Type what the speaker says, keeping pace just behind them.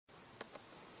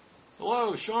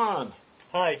Hello, Sean.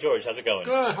 Hi, George. How's it going?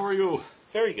 Good. How are you?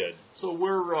 Very good. So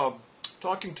we're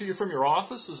talking to you from your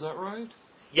office. Is that right?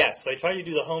 Yes, I tried to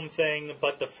do the home thing,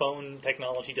 but the phone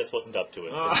technology just wasn't up to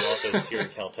it. So the office here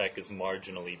at Caltech is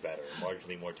marginally better,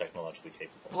 marginally more technologically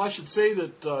capable. Well, I should say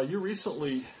that you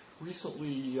recently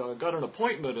got an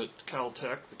appointment at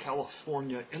Caltech, the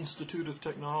California Institute of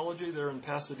Technology, there in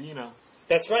Pasadena.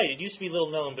 That's right. It used to be little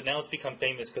known, but now it's become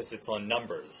famous because it's on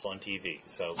Numbers on TV.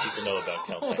 So people know about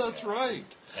Caltech. Oh, that's right.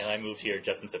 And I moved here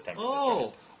just in September.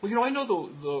 Oh, well, I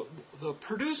know the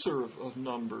producer of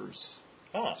Numbers.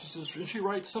 Ah. She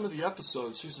writes some of the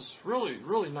episodes. She's this really,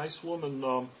 really nice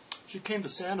woman. She came to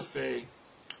Santa Fe,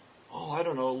 I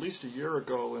don't know, at least a year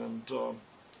ago, and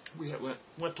we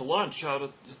went to lunch out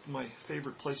at my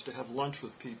favorite place to have lunch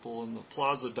with people in the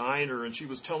Plaza Diner, and she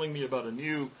was telling me about a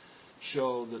new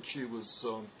show that she was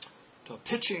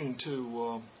pitching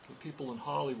to the people in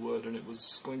Hollywood, and it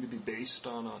was going to be based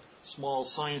on a small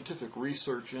scientific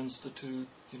research institute,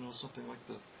 something like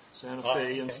the Santa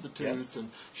Fe Institute, yes.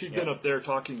 And she'd been up there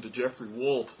talking to Jeffrey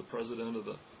Wolf, the president of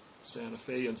the Santa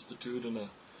Fe Institute, and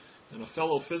a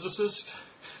fellow physicist.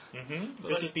 Mm-hmm.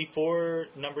 This was before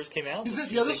Numbers came out?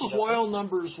 This was while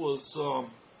Numbers was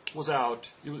out.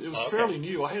 It was fairly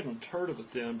new. I hadn't heard of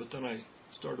it then, but then I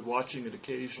started watching it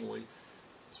occasionally,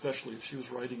 especially if she was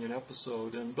writing an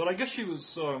episode. But I guess she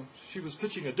was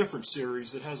pitching a different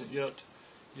series that hasn't yet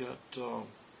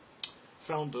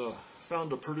found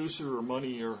a producer or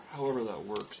money or however that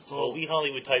works. We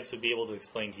Hollywood types would be able to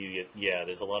explain to you,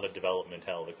 there's a lot of development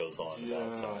hell that goes on.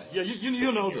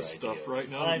 You know this stuff,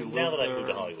 right? Now that I moved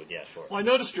to Hollywood, sure. Well, I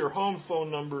noticed your home phone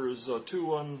number is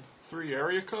 213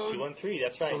 area code. 213,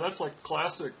 that's right. So that's like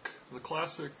the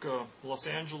classic Los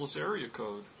Angeles area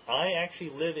code. I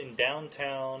actually live in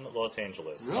downtown Los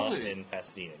Angeles, not in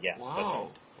Pasadena. Yeah, wow. That's right.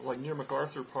 Like near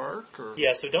MacArthur Park? Or?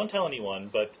 Yeah, so don't tell anyone,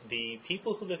 but the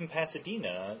people who live in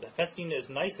Pasadena is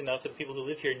nice enough that the people who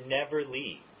live here never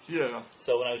leave. Yeah.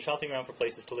 So when I was shopping around for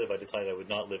places to live, I decided I would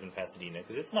not live in Pasadena,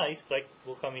 because it's nice, but I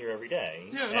will come here every day.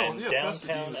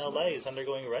 Downtown LA is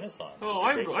undergoing a renaissance. Oh,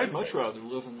 I'd much rather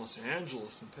live in Los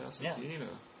Angeles than Pasadena.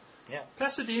 Yeah.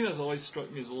 Pasadena's always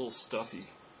struck me as a little stuffy.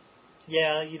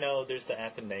 Yeah, there's the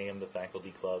Athenaeum, the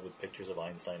faculty club with pictures of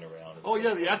Einstein around.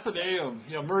 The Athenaeum.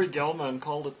 Murray Gell-Mann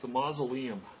called it the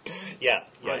mausoleum. Yeah.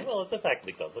 Right. Well, it's a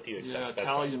faculty club. What do you expect? Yeah,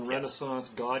 Italian Renaissance,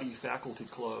 gaudy faculty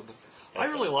club. I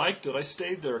really liked it. I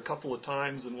stayed there a couple of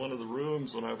times in one of the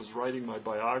rooms when I was writing my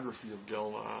biography of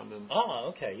Gell-Mann.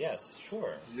 Okay, yes,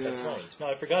 sure. Yeah. That's right. Now,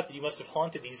 I forgot that you must have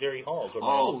haunted these very halls where my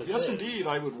office yes, is. indeed.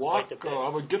 I would walk, I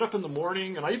would get up in the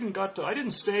morning, and I even I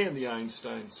didn't stay in the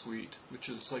Einstein suite, which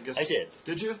is, I guess... I did.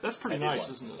 Did you? That's pretty nice,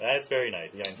 isn't it? That's very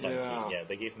nice, the Einstein suite. Yeah,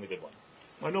 they gave him a good one.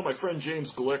 I know my friend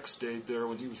James Glick stayed there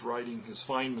when he was writing his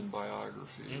Feynman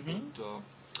biography. Mm-hmm. But,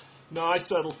 no, I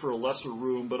settled for a lesser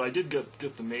room, but I did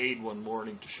get the maid one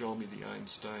morning to show me the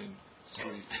Einstein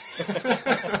suite.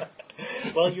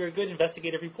 Well, you're a good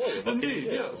investigative reporter. Indeed,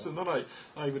 yes. And then I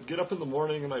would get up in the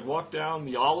morning and I'd walk down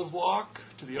the Olive Walk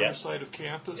to the other side of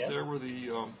campus, there where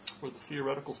the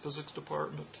theoretical physics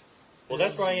department. Well,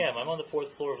 that's where I am. I'm on the 4th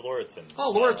floor of Lauritsen.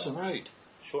 Oh, Lauritsen, right.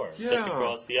 Sure. Yeah. Just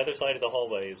across the other side of the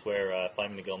hallway is where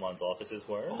Feynman and Gell-Mann's offices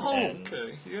were. Oh, and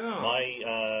okay.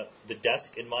 Yeah. The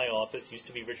desk in my office used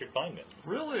to be Richard Feynman's.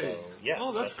 Really? So, yes.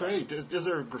 Oh, that's great. Right. Is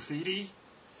there graffiti?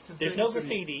 There's no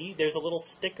graffiti. There's a little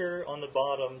sticker on the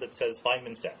bottom that says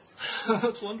Feynman's desk.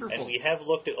 That's wonderful. And we have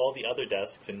looked at all the other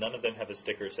desks, and none of them have a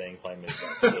sticker saying Feynman's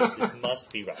desk. So this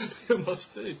must be right. It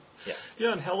must be. Yeah.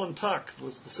 Yeah, and Helen Tuck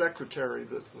was the secretary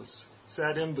that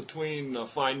sat in between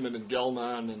Feynman and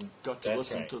Gell-Mann and got to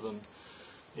listen to them.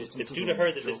 It's due to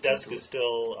her that this desk is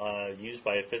still used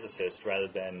by a physicist rather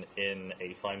than in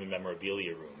a Feynman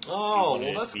memorabilia room. Oh,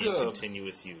 well, that's good. In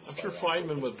continuous use. I'm sure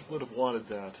Feynman would have wanted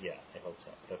that. Yeah, I hope so.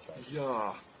 That's right.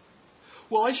 Yeah.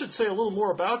 Well, I should say a little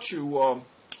more about you.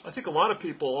 I think a lot of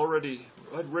people already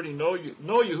know you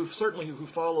who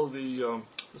follow the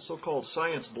so-called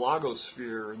science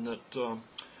blogosphere, and that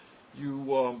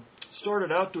you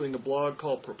started out doing a blog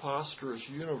called Preposterous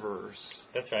Universe.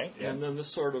 That's right, yes. And then this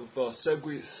sort of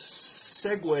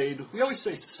segued, we always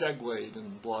say segued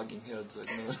in blogging heads, I've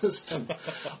noticed,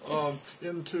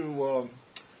 into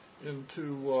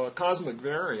Cosmic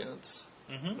Variance.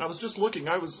 Mm-hmm. I was just looking,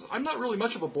 I'm not really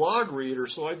much of a blog reader,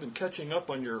 so I've been catching up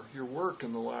on your work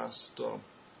in the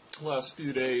last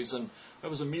few days, and I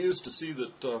was amused to see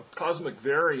that Cosmic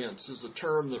Variance is a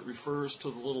term that refers to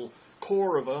the little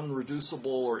core of unreducible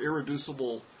or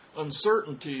irreducible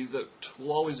uncertainty that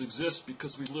will always exist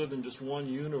because we live in just one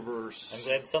universe. I'm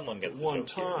glad someone gets the one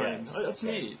joke time. Yes, that's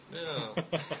neat.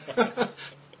 Yeah.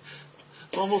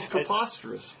 It's almost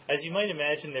preposterous. As you might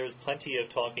imagine, there was plenty of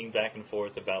talking back and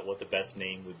forth about what the best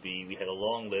name would be. We had a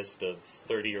long list of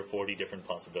 30 or 40 different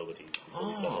possibilities before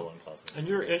we settled on Cosmos. And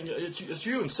it's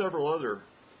you and several other.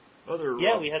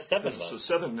 Yeah, we have 7 so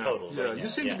 7 now. total. Yeah, right you now.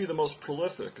 seem to be the most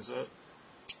prolific. Is that?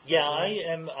 Yeah,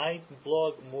 I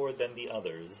blog more than the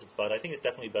others, but I think it's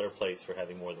definitely a better place for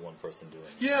having more than one person doing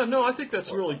it. Yeah, no, I think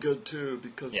that's really good too,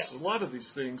 because Yeah. a lot of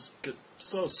these things get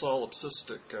so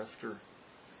solipsistic after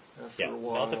Yeah, a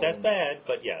while. not that that's bad,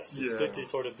 but yes, it's Yeah. good to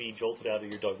sort of be jolted out of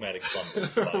your dogmatic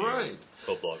slumbers by Right.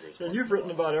 your co-bloggers. And you've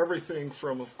written about everything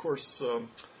from, of course,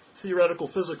 theoretical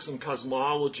physics and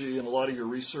cosmology, and a lot of your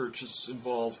research is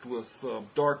involved with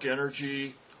dark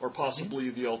energy, or possibly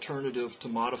the alternative to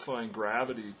modifying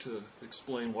gravity to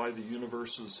explain why the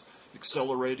universe is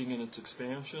accelerating in its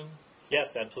expansion.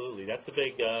 Yes, absolutely. That's the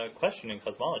big question in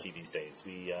cosmology these days.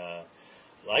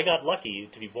 I got lucky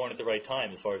to be born at the right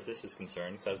time as far as this is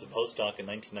concerned, because I was a postdoc in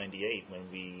 1998 when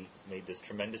we made this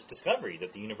tremendous discovery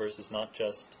that the universe is not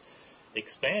just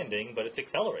expanding, but it's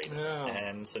accelerating. Yeah.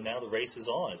 And so now the race is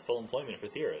on. It's full employment for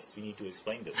theorists. We need to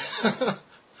explain this.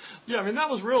 Yeah, I mean, that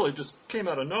was really just came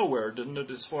out of nowhere, didn't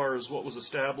it, as far as what was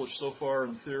established so far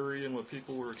in theory and what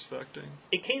people were expecting?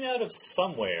 It came out of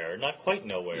somewhere, not quite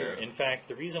nowhere. Yeah. In fact,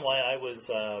 the reason why I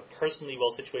was personally well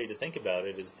situated to think about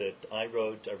it is that I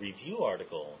wrote a review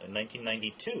article in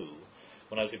 1992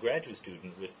 when I was a graduate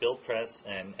student with Bill Press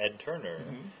and Ed Turner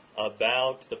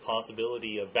about the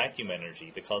possibility of vacuum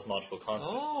energy, the cosmological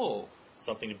constant. Oh,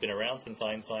 Something that had been around since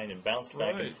Einstein and bounced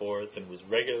back Right. and forth and was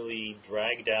regularly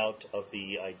dragged out of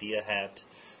the idea hat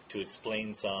to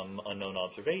explain some unknown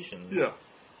observations. yeah.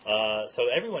 So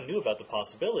everyone knew about the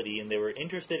possibility, and they were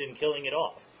interested in killing it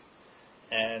off.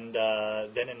 And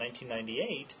then in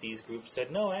 1998, these groups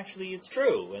said, no, actually, it's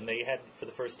true. And they had, for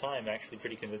the first time, actually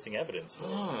pretty convincing evidence for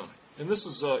it. And this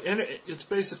is, it's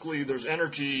basically, there's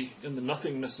energy in the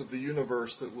nothingness of the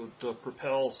universe that would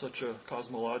propel such a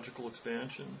cosmological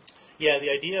expansion. Yeah,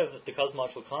 the idea of the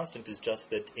cosmological constant is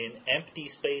just that in empty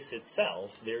space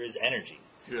itself, there is energy.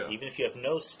 Yeah. Even if you have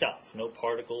no stuff, no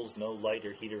particles, no light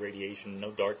or heat or radiation, no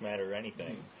dark matter or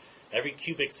anything, every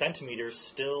cubic centimeter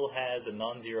still has a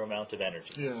non-zero amount of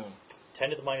energy. Yeah.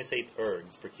 10 to the minus 8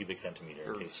 ergs per cubic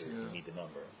centimeter, in case you yeah. need the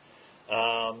number.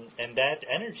 And that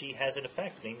energy has an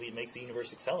effect, namely it makes the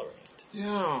universe accelerate.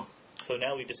 Yeah. So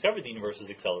now we've discovered the universe is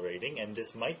accelerating, and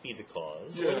this might be the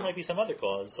cause, or Yeah. there might be some other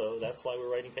cause, so that's why we're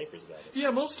writing papers about it.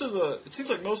 Yeah, it seems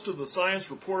like most of the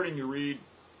science reporting you read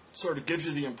sort of gives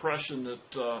you the impression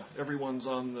that everyone's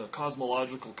on the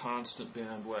cosmological constant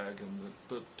bandwagon,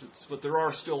 but there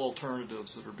are still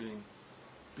alternatives that are being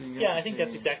Yeah, I think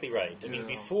that's entertained. exactly right. I mean, Yeah.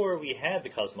 before we had the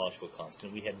cosmological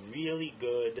constant, we had really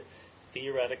good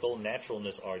theoretical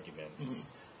naturalness arguments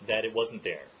that it wasn't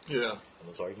there. Yeah. And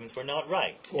those arguments were not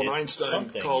right. Well, Einstein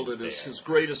Something called is it as there. his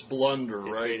greatest blunder,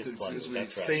 His right? greatest blunder, As we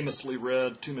that's right. famously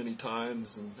read too many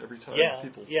times, and every time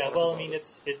people Yeah, talk well, about I mean, it.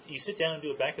 it's you sit down and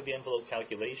do a back-of-the-envelope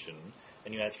calculation,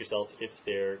 and you ask yourself, if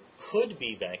there could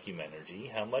be vacuum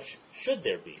energy, how much should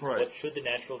there be? Right. What should the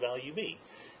natural value be?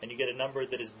 And you get a number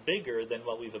that is bigger than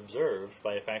what we've observed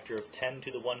by a factor of 10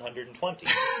 to the 120.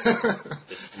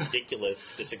 This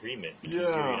ridiculous disagreement between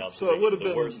theory and Yeah, observation, so it would have the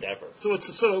been worst ever. So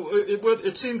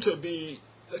it seemed to be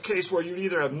a case where you'd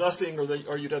either have nothing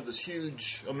or you'd have this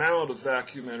huge amount of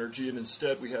vacuum energy, and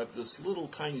instead we have this little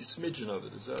tiny smidgen of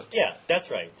it. Is that? Yeah, that's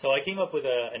right. So I came up with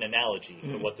an analogy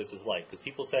for what this is like. Because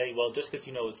people say, well, just because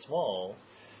you know it's small,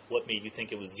 what made you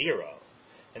think it was zero?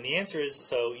 And the answer is,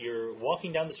 so you're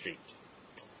walking down the street,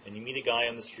 and you meet a guy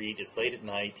on the street, it's late at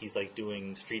night, he's like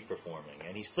doing street performing,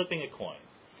 and he's flipping a coin.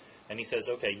 And he says,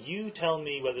 okay, you tell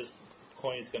me whether this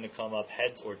coin is going to come up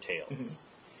heads or tails.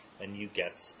 And you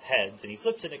guess heads, and he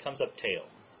flips it and it comes up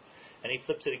tails. And he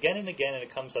flips it again and again and it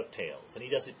comes up tails. And he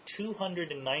does it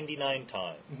 299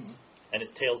 times, and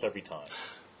it's tails every time.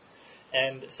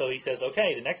 And so he says,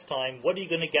 okay, the next time, what are you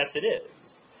going to guess it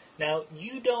is? Now,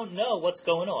 you don't know what's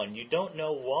going on. You don't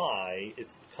know why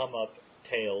it's come up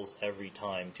tails every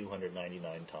time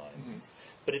 299 times.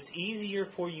 But it's easier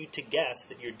for you to guess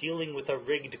that you're dealing with a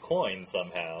rigged coin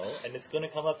somehow, and it's going to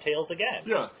come up tails again.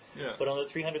 Yeah. But on the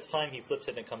 300th time, he flips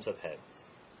it and it comes up heads.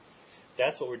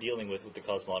 That's what we're dealing with the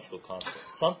cosmological constant.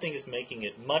 Something is making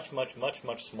it much, much, much,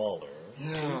 much smaller,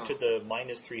 Yeah. 2 to the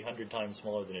minus 300 times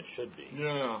smaller than it should be.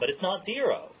 Yeah. But it's not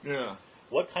zero. Yeah.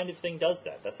 What kind of thing does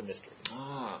that? That's a mystery.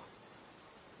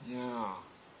 Yeah.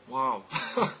 Wow.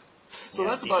 So Yeah,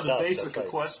 that's deep about stuff, as basic that's a right.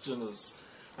 question as.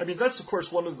 I mean, that's of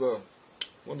course one of the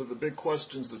big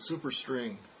questions that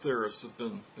superstring theorists have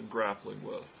been grappling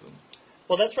with. And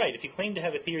Well, that's right. If you claim to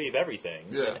have a theory of everything,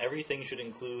 Yeah. then everything should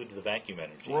include the vacuum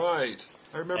energy. Right.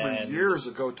 I remember years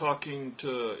ago talking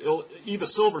to Eva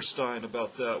Silverstein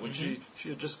about that when she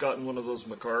had just gotten one of those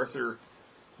MacArthur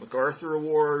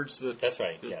Awards That's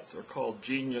right, yes. They're called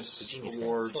Genius Genius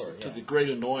Awards, Grant, to yeah. the great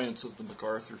annoyance of the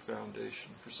MacArthur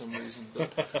Foundation for some reason.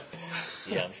 But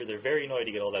Yeah, I'm sure they're very annoyed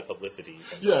to get all that publicity.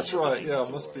 From yeah, that's the right. Genius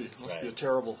Yeah, must be Awards, a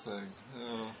terrible thing.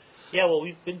 Yeah, well,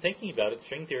 we've been thinking about it.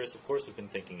 String theorists, of course, have been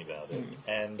thinking about it.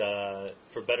 And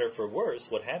for better or for worse,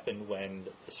 what happened when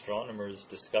astronomers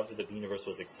discovered that the universe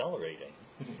was accelerating,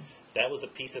 that was a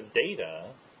piece of data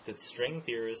that string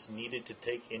theorists needed to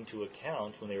take into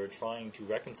account when they were trying to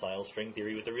reconcile string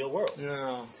theory with the real world.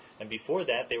 Yeah. And before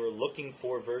that, they were looking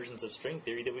for versions of string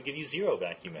theory that would give you zero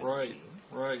vacuum energy.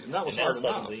 Right. And that was And now hard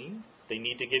enough. suddenly, they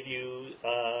need to give you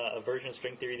a version of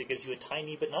string theory that gives you a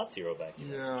tiny but not zero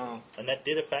vacuum energy. And that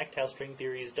did affect how string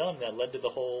theory is done. That led to the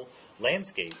whole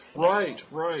landscape phenomenon.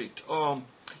 Right.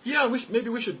 Maybe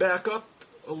we should back up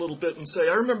a little bit and say,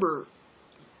 I remember,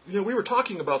 we were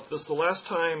talking about this the last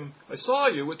time I saw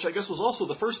you, which I guess was also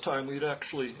the first time we'd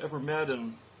actually ever met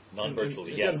in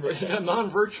non-virtually, yes.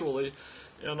 Non-virtually.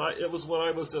 And it was when I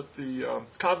was at the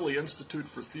Kavli Institute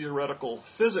for Theoretical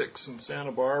Physics in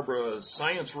Santa Barbara as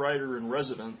science writer in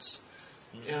residence.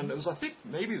 And it was, I think,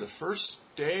 maybe the first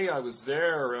day I was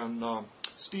there, and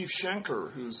Steve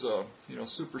Schenker, who's a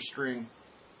superstring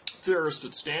theorist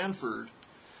at Stanford,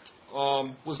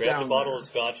 was Grabbed down a bottle there. of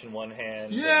scotch in one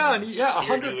hand. Yeah, and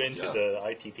steered 100 you into the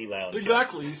ITP lounge.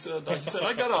 Exactly. He said,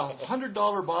 I got a $100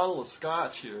 bottle of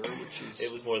scotch here, which is...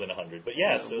 It was more than 100, but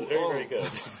yes, it was very, very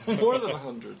good. More than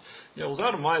 100. Yeah, it was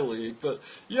out of my league, but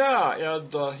yeah,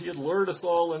 and he had lured us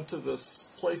all into this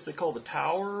place they call the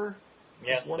Tower.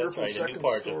 Yes, this wonderful that's right. A new second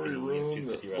part of story the room Institute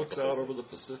for that Theoretical looks out Physics. over the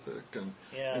Pacific, and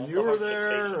Yeah, it's you a were hardship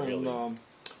there, station, really.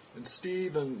 and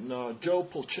Steve and Joe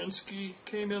Polchinski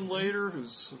came in later,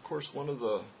 who's of course one of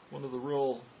the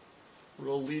real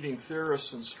leading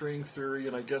theorists in string theory,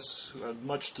 and I guess had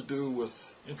much to do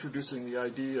with introducing the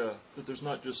idea that there's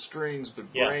not just strings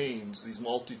but brains, these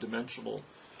multi-dimensional.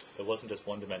 It wasn't just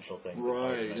one-dimensional things.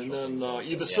 Right, and then Eva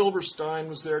yeah. Silverstein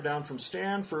was there down from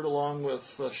Stanford along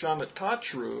with Shamit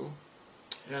Kachru.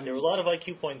 And There were a lot of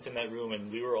IQ points in that room,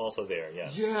 and we were also there,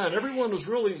 yes. yeah, and everyone was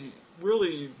really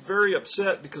very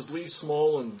upset because Lee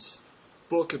Smolin's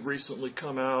book had recently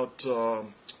come out,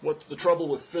 What the Trouble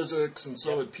with Physics, and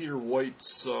so had Peter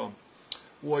White's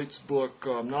book,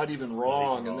 Not Even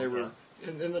Wrong, and they were,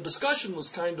 and the discussion was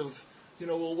kind of,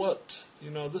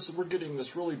 we're getting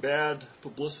this really bad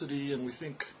publicity, and we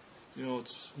think,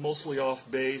 it's mostly off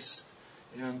base,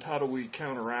 and how do we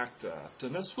counteract that?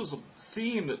 And this was a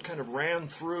theme that kind of ran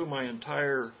through my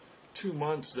entire 2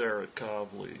 months there at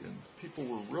Kavli, and people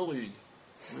were really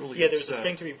Yeah, there was a upset.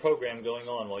 string theory program going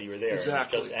on while you were there.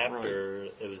 Exactly, It was just after,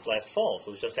 it was last fall, so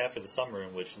it was just after the summer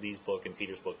in which Lee's book and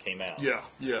Peter's book came out.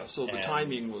 Yeah, so the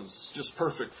timing was just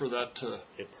perfect for that to...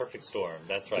 A perfect storm,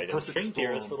 that's right. And perfect string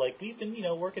theorists storm. were like, we've been,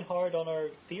 working hard on our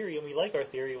theory, and we like our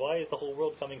theory. Why is the whole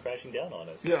world coming crashing down on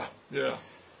us? Yeah.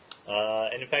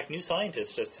 And in fact, New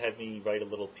Scientist just had me write a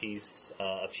little piece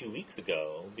a few weeks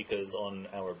ago, because on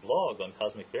our blog on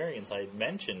Cosmic Variance, I had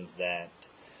mentioned that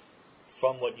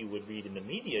from what you would read in the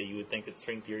media, you would think that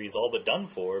string theory is all but done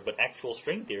for, but actual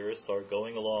string theorists are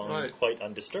going along quite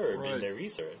undisturbed in their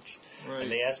research. Right.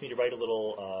 And they asked me to write a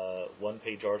little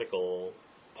one-page article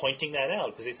pointing that out,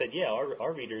 because they said,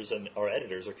 our readers and our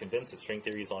editors are convinced that string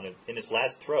theory is in its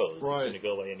last throes. It's going to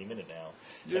go away any minute now.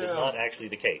 That is not actually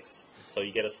the case. So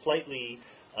you get a slightly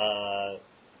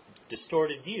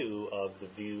distorted view of the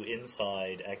view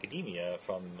inside academia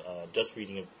from just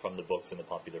reading it from the books in the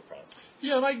popular press.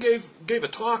 Yeah, and I gave a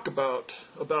talk about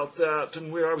that,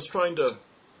 and where I was trying to,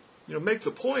 make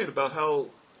the point about how,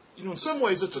 in some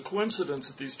ways it's a coincidence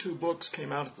that these two books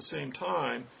came out at the same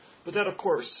time, but that, of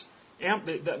course,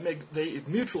 they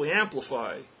mutually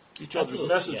amplify each other's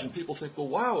message, and people think, well,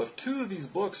 wow, if two of these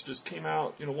books just came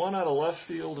out, one out of left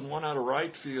field and one out of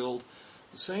right field,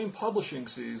 the same publishing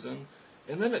season,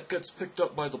 and then it gets picked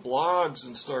up by the blogs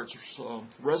and starts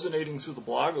resonating through the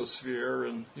blogosphere,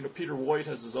 and Peter White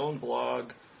has his own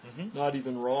blog, Not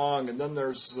Even Wrong, and then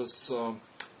there's this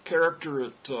character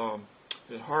at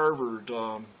Harvard,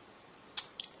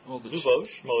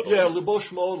 Luboš Model. Yeah,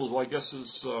 Luboš Model, who I guess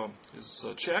is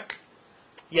Czech.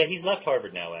 Yeah, he's left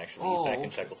Harvard now, actually. He's back in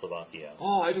Czechoslovakia.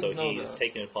 Oh, I didn't know that. So he has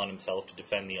taken it upon himself to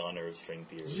defend the honor of string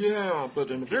theory. Yeah,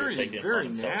 but in a very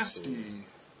taken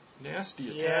nasty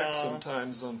attack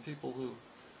sometimes on people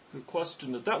who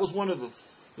question it. That was one of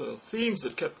the themes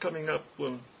that kept coming up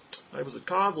when I was at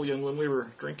Kavli, and when we were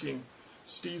drinking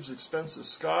Steve's expensive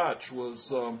scotch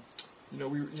was,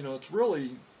 it's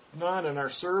really not in our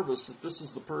service that this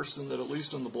is the person that, at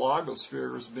least in the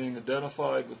blogosphere, is being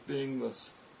identified with being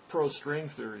this pro-string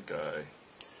theory guy.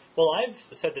 Well, I've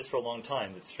said this for a long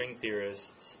time, that string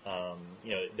theorists,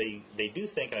 they do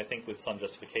think, and I think with some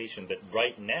justification, that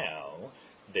right now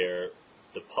the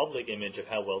public image of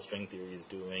how well string theory is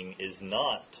doing is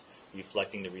not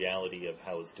reflecting the reality of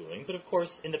how it's doing. But of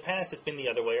course, in the past, it's been the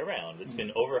other way around. It's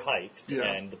been overhyped,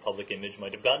 and the public image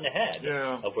might have gotten ahead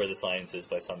of where the science is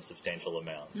by some substantial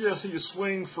amount. Yeah, so you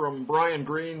swing from Brian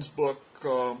Greene's book,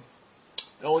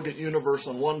 Elegant Universe,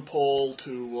 on one pole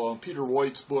to Peter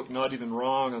Voigt's book, Not Even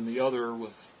Wrong, on the other,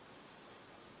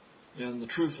 and the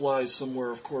truth lies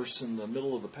somewhere, of course, in the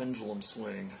middle of the pendulum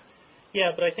swing.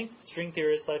 Yeah, but I think that string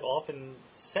theorists, I've often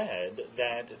said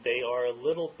that they are a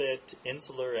little bit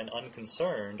insular and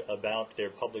unconcerned about their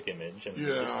public image. And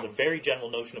this is a very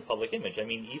general notion of public image. I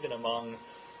mean, even among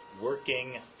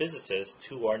working physicists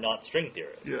who are not string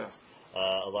theorists.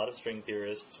 A lot of string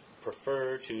theorists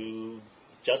prefer to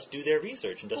just do their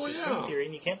research and just do string theory,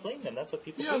 and you can't blame them. That's what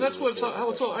people do. Yeah, that's how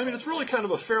it's all. I mean, it's really kind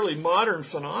of a fairly modern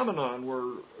phenomenon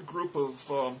where a group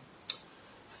of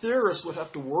theorists would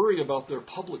have to worry about their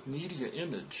public media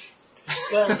image.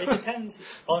 Well, it depends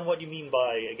on what you mean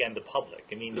by, again, the public.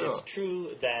 I mean, it's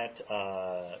true that,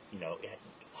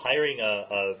 hiring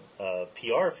a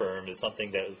PR firm is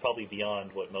something that is probably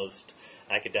beyond what most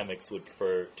academics would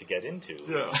prefer to get into.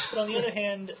 Yeah. But on the other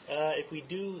hand, if we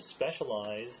do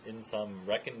specialize in some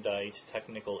recondite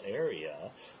technical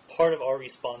area, part of our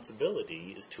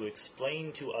responsibility is to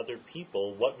explain to other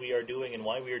people what we are doing and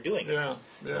why we are doing it,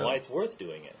 and why it's worth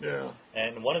doing it. Yeah.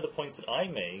 And one of the points that I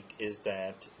make is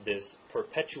that this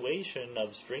perpetuation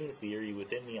of string theory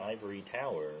within the ivory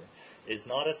tower is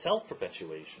not a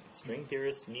self-perpetuation. String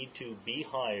theorists need to be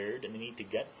hired and they need to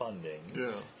get funding.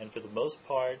 Yeah. And for the most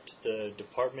part, the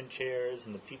department chairs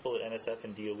and the people at NSF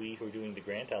and DOE who are doing the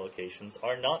grant allocations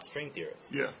are not string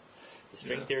theorists. Yeah. The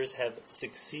string theorists have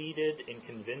succeeded in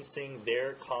convincing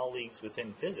their colleagues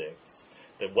within physics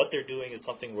that what they're doing is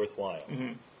something worthwhile.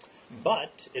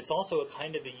 But it's also a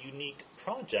kind of a unique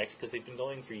project because they've been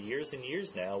going for years and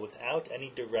years now without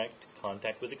any direct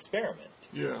contact with experiment.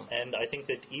 Yeah. And I think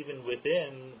that even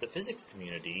within the physics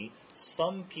community,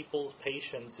 some people's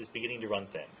patience is beginning to run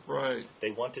thin. Right.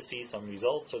 They want to see some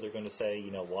results, or they're going to say,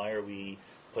 why are we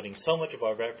putting so much of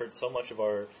our effort, so much of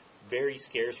our very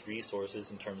scarce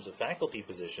resources in terms of faculty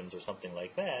positions or something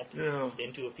like that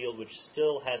into a field which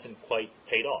still hasn't quite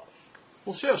paid off.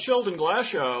 Well, Sheldon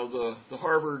Glashow, the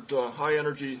Harvard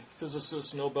high-energy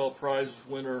physicist, Nobel Prize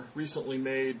winner, recently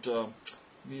made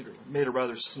a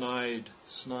rather snide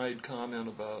comment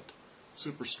about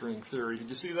superstring theory. Did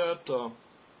you see that?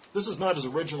 This is not his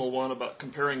original one about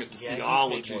comparing it to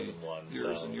theology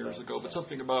years and years ago, but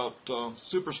something about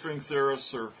superstring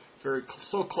theorists are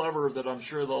so clever that I'm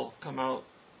sure they'll come out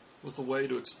with a way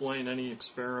to explain any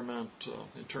experiment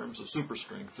in terms of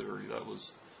superstring theory. That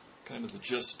was kind of the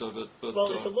gist of it. But,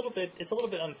 well, it's a little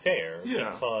bit unfair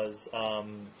because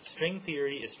string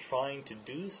theory is trying to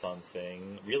do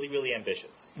something really, really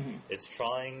ambitious. It's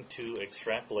trying to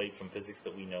extrapolate from physics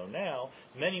that we know now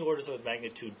many orders of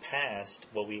magnitude past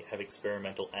what we have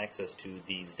experimental access to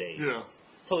these days. Yeah.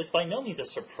 So it's by no means a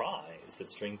surprise that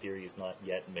string theory has not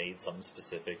yet made some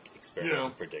specific experimental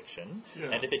prediction.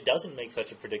 Yeah. And if it doesn't make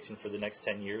such a prediction for the next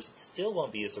 10 years, it still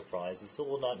won't be a surprise. It still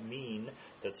will not mean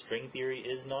that string theory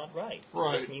is not right.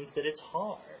 It just means that it's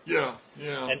hard. Yeah,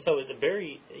 yeah. And so it's a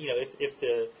very, if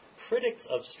the critics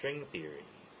of string theory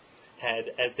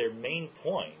had as their main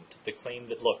point the claim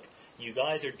that, look, you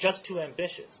guys are just too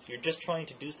ambitious. You're just trying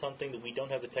to do something that we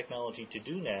don't have the technology to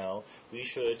do now. We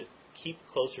should keep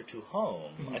closer to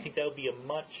home. I think that would be a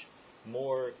much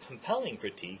more compelling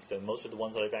critique than most of the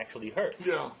ones that I've actually heard.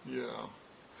 Yeah, yeah.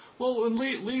 Well, in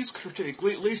Lee's critique,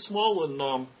 Lee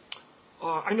Smolin,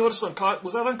 I noticed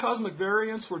was that on Cosmic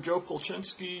Variance where Joe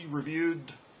Polchinski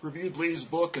reviewed Lee's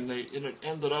book, and it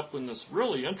ended up in this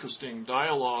really interesting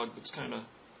dialogue that's kind of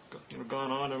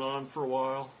gone on and on for a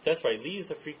while. That's right. Lee's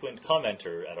a frequent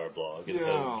commenter at our blog, and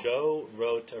so Joe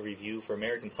wrote a review for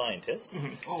American Scientists.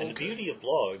 And the beauty of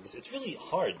blogs, it's really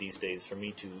hard these days for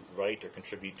me to write or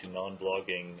contribute to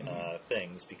non-blogging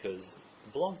things because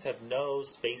blogs have no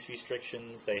space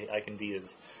restrictions. I can be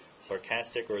as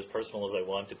sarcastic or as personal as I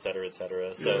want, etc.,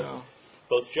 etc. So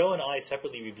both Joe and I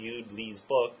separately reviewed Lee's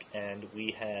book, and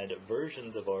we had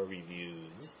versions of our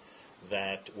reviews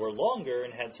that were longer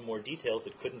and had some more details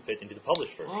that couldn't fit into the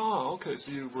published version. Oh, okay,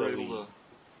 so you were able to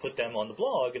put them on the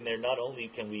blog, and not only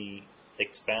can we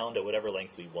expound at whatever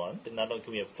length we want, and not only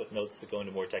can we have footnotes that go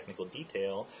into more technical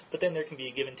detail, but then there can be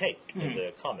a give and take in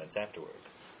the comments afterward.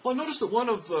 Well, I noticed that one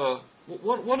of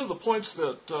the points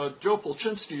that Joe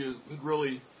Polchinski had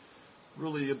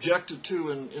really objected to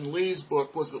in Lee's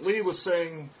book was that Lee was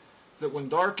saying that when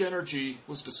dark energy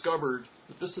was discovered,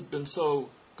 that this had been so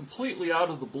completely out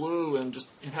of the blue and just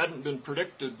it hadn't been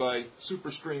predicted by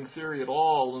superstring theory at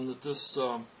all, and that this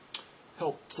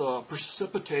helped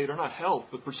precipitate, or not helped,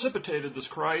 but precipitated this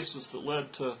crisis that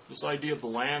led to this idea of the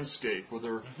landscape, where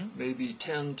there may be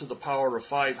 10 to the power of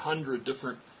 500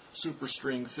 different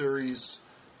superstring theories,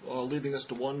 leaving us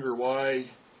to wonder why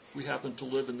we happen to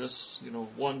live in this,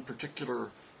 one particular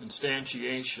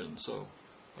instantiation. So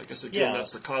I guess, again,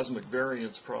 that's the cosmic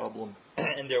variance problem.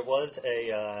 And there was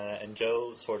and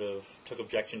Joe sort of took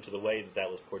objection to the way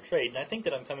that was portrayed, and I think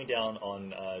that I'm coming down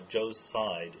on Joe's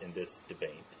side in this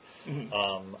debate. Mm-hmm.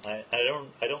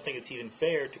 I don't think it's even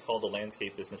fair to call the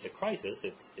landscape business a crisis.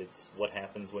 It's what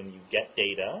happens when you get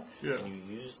data and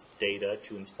you use data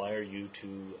to inspire you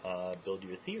to build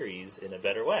your theories in a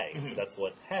better way. Mm-hmm. So that's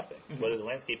what happened. Mm-hmm. Whether the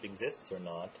landscape exists or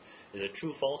not is a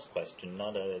true-false question,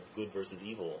 not a good versus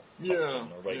evil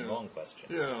question or right and wrong question.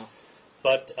 Yeah.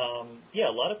 But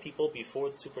a lot of people before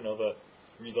the supernova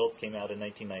results came out in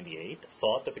 1998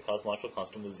 thought that the cosmological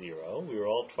constant was zero. We were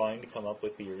all trying to come up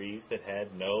with theories that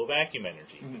had no vacuum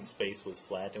energy, that space was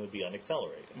flat and would be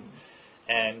unaccelerated.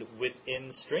 And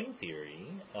within string theory,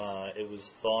 it was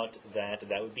thought that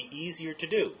would be easier to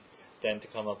do than to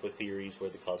come up with theories where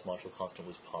the cosmological constant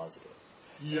was positive.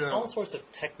 There's all sorts of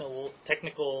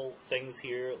technical things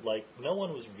here, like no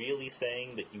one was really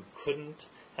saying that you couldn't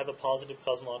have a positive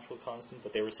cosmological constant,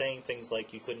 but they were saying things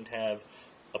like you couldn't have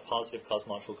a positive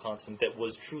cosmological constant that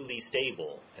was truly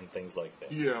stable and things like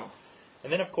that. Yeah.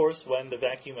 And then, of course, when the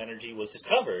vacuum energy was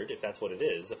discovered, if that's what it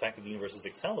is, the fact that the universe is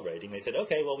accelerating, they said,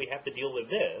 okay, well, we have to deal with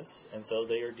this, and so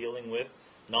they are dealing with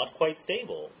not quite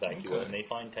stable vacuum, and they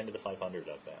find 10 to the 500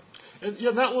 of them.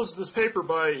 And that was this paper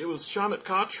it was Shamit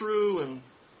Kachru and...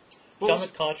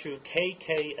 Shamit Kachru,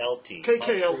 KKLT.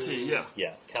 KKLT, yeah.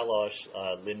 Yeah, Kalosh,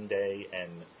 Linde,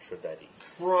 and Trivedi.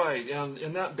 Right,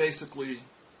 and that basically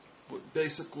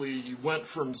you went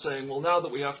from saying, well, now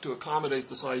that we have to accommodate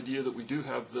this idea that we do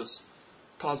have this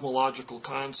cosmological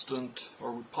constant,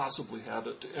 or would possibly have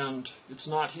it, and it's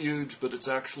not huge, but it's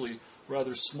actually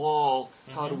rather small,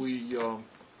 how do we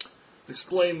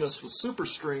explain this with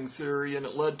superstring theory? And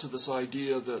it led to this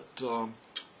idea that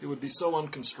it would be so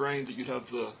unconstrained that you'd have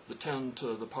the 10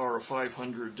 to the power of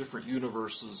 500 different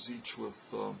universes, each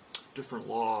with different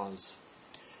laws.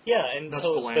 Yeah, and but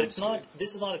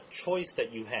this is not a choice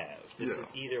that you have. This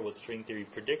is either what string theory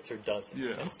predicts or doesn't. Yeah.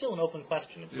 And it's still an open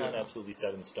question. It's not absolutely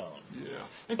set in stone. Yeah.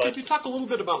 And could you talk a little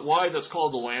bit about why that's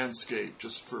called the landscape,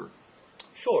 just for...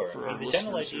 Sure. The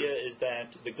general idea is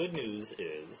that the good news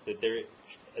is that there,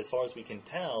 as far as we can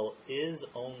tell, is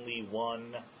only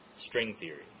one string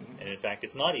theory. And in fact,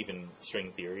 it's not even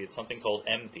string theory. It's something called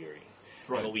M theory.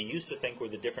 Right. And what we used to think were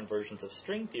the different versions of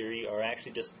string theory are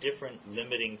actually just different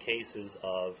limiting cases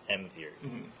of M theory.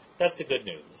 That's the good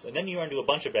news. And then you run into a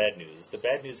bunch of bad news. The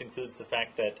bad news includes the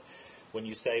fact that when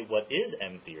you say, what is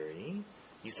M theory,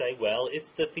 you say, well,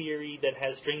 it's the theory that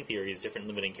has string theory as different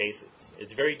limiting cases.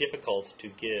 It's very difficult to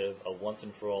give a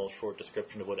once-and-for-all short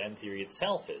description of what M theory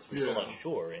itself is. We're still not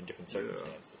sure in different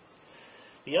circumstances.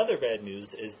 The other bad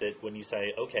news is that when you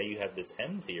say, okay, you have this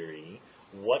M theory,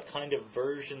 what kind of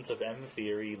versions of M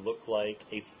theory look like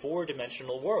a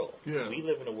four-dimensional world? Yeah. We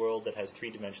live in a world that has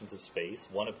 3 dimensions of space,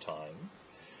 1 of time.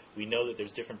 We know that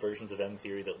there's different versions of M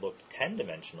theory that look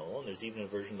 10-dimensional, and there's even a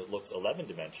version that looks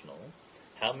 11-dimensional.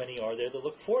 How many are there that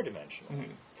look 4-dimensional?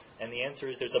 And the answer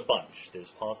is there's a bunch.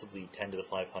 There's possibly 10 to the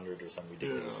 500 or some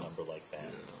ridiculous number like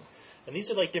that. And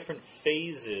these are like different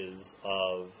phases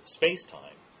of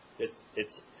space-time.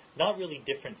 It's not really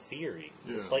different theories.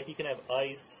 It's like you can have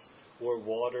ice or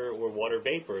water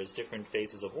vapor as different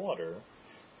phases of water.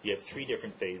 You have 3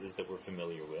 different phases that we're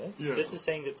familiar with. This is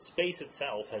saying that space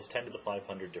itself has 10 to the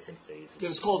 500 different phases.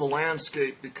 It's called a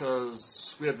landscape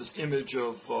because we have this image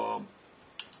of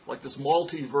like this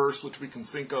multiverse, which we can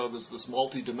think of as this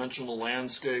multi-dimensional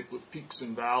landscape with peaks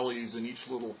and valleys, and each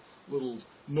little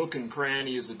nook and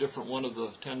cranny is a different one of the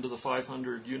 10 to the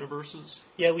 500 universes.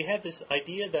 Yeah, we have this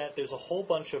idea that there's a whole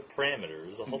bunch of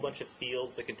parameters, a whole bunch of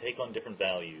fields that can take on different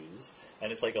values,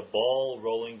 and it's like a ball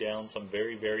rolling down some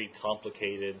very, very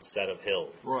complicated set of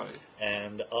hills. Right.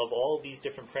 And of all these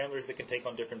different parameters that can take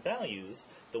on different values,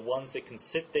 the ones that can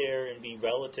sit there and be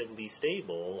relatively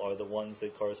stable are the ones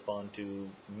that correspond to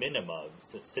minima,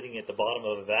 sitting at the bottom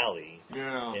of a valley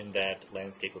in that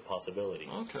landscape of possibilities.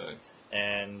 Okay.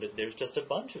 And there's just a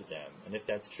bunch of them. And if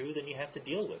that's true, then you have to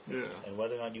deal with it. And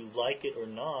whether or not you like it or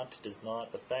not does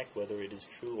not affect whether it is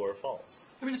true or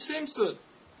false. I mean, it seems that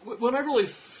when I really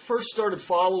first started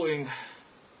following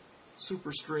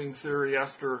superstring theory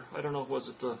after, I don't know, was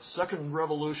it the second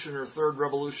revolution or third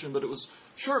revolution, but it was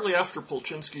shortly after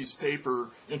Polchinski's paper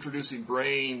introducing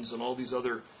brains and all these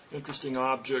other interesting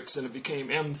objects, and it became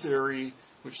M theory,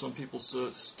 which some people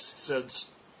said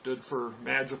stood for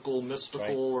magical, mystical,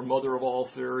 right, or mother of all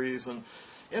theories. And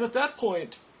at that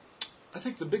point, I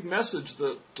think the big message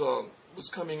that was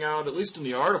coming out, at least in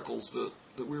the articles that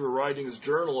we were writing as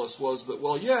journalists, was that,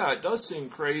 well, yeah, it does seem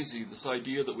crazy, this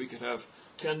idea that we could have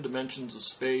 10 dimensions of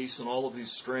space and all of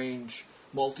these strange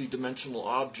multi-dimensional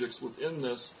objects within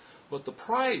this, but the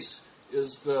price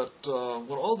is that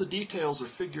when all the details are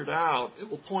figured out, it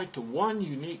will point to one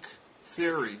unique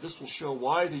theory. This will show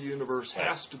why the universe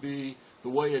has to be the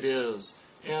way it is.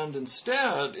 And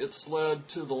instead, it's led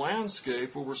to the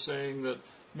landscape where we're saying that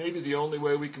maybe the only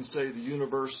way we can say the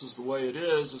universe is the way it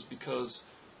is because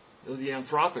of the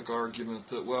anthropic argument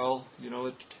that, well,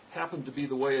 it happened to be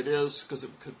the way it is because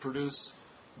it could produce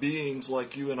beings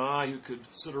like you and I who could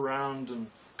sit around and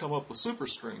come up with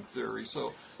superstring theory.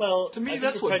 So, well, to me, I think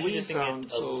that's what we prejudicing found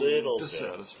it so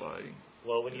dissatisfying.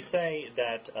 Well, when you say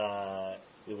that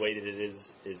the way that it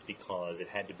is because it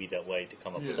had to be that way to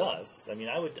come up with us, I mean,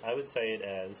 I would say it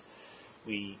as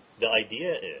the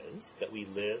idea is that we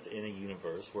live in a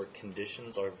universe where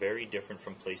conditions are very different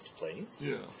from place to place.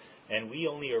 Yeah. And we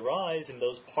only arise in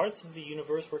those parts of the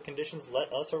universe where conditions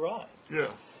let us arise.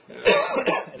 Yeah.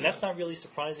 And that's not really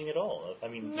surprising at all. I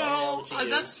mean, my no, analogy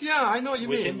is, I know what you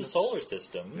mean. Within the solar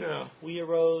system, we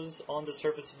arose on the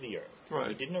surface of the Earth. Right.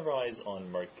 We didn't arise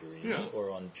on Mercury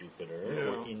or on Jupiter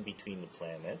or in between the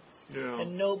planets. Yeah.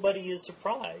 And nobody is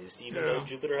surprised, even though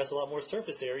Jupiter has a lot more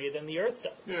surface area than the Earth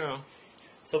does. Yeah.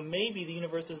 So maybe the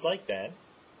universe is like that.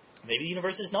 Maybe the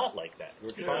universe is not like that.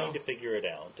 We're trying to figure it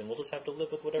out, and we'll just have to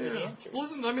live with whatever the answer is. Well,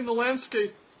 the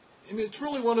landscape, it's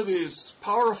really one of these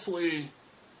powerfully,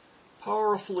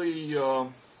 what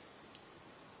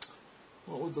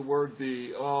would the word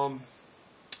be,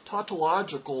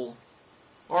 tautological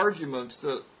arguments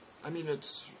that,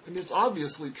 it's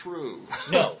obviously true.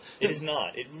 No, it is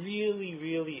not. It really,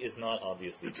 really is not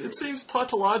obviously true. It seems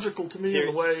tautological to me in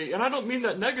a way, and I don't mean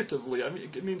that negatively. I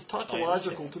mean, it means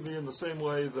tautological to me in the same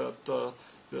way that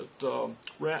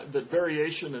that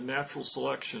variation in natural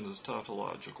selection is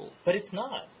tautological. But it's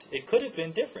not. It could have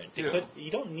been different.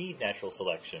 You don't need natural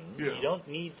selection. Yeah. You don't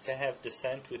need to have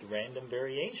descent with random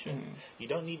variation. You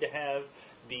don't need to have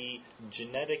the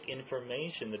genetic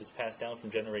information that is passed down from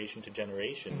generation to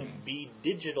generation be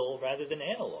digital rather than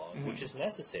analog, which is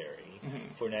necessary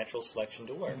for natural selection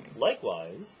to work.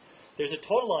 Likewise, there's a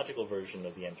tautological version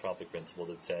of the anthropic principle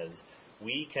that says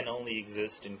we can only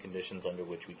exist in conditions under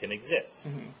which we can exist.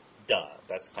 Duh,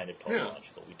 that's kind of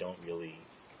tautological. We don't really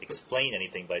explain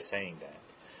anything by saying that.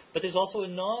 But there's also a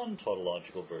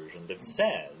non-tautological version that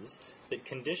says that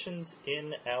conditions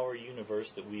in our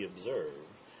universe that we observe,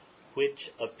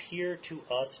 which appear to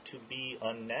us to be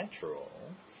unnatural,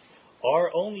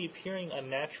 are only appearing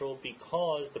unnatural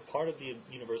because the part of the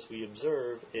universe we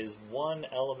observe is one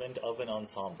element of an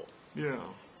ensemble. Yeah.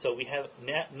 So we have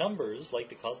numbers like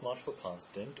the cosmological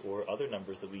constant or other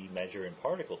numbers that we measure in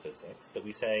particle physics that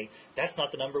we say, that's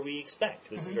not the number we expect.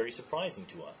 This is very surprising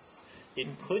to us.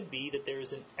 It could be that there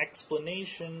is an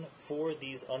explanation for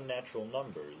these unnatural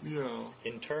numbers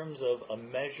in terms of a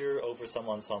measure over some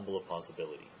ensemble of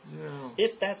possibilities. Yeah.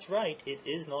 If that's right, it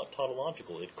is not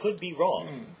tautological. It could be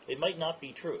wrong. It might not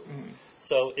be true.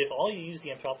 So if all you use the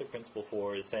anthropic principle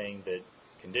for is saying that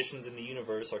conditions in the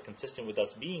universe are consistent with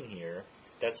us being here,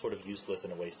 that's sort of useless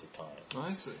and a waste of time.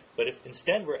 I see. But if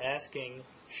instead we're asking,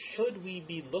 should we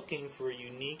be looking for a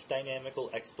unique dynamical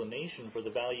explanation for the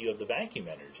value of the vacuum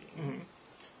energy?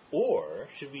 Or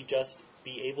should we just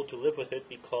be able to live with it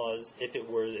because if it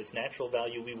were its natural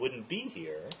value, we wouldn't be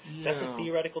here? That's a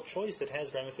theoretical choice that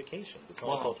has ramifications. It's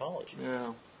not a tautology.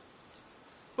 Yeah.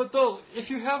 But though, if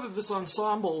you have this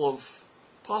ensemble of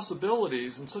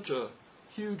possibilities and such a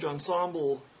huge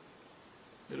ensemble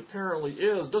it apparently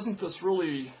is, doesn't this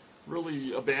really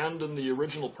abandon the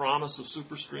original promise of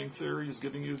superstring theory as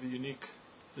giving you the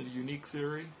unique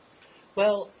theory?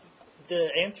 Well, the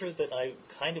answer that I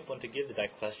kind of want to give to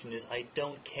that question is I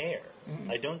don't care.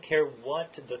 I don't care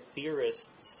what the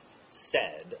theorists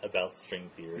said about string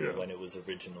theory when it was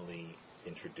originally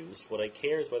introduced. What I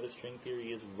care is whether string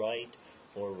theory is right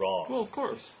or wrong. Well, of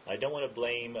course. I don't want to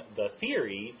blame the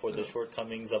theory for the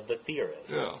shortcomings of the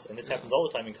theorists. Yeah. And this happens all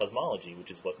the time in cosmology, which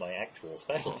is what my actual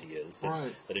specialty is.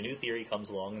 That a new theory comes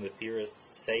along and the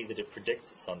theorists say that it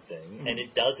predicts something, and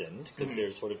it doesn't, because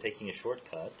they're sort of taking a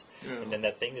shortcut. And then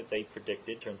that thing that they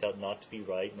predicted turns out not to be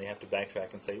right, and they have to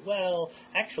backtrack and say, well,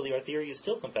 actually, our theory is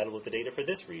still compatible with the data for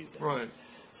this reason. Right.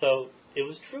 So it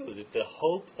was true that the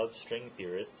hope of string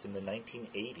theorists in the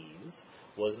 1980s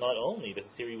was not only that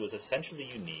the theory was essentially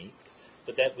unique,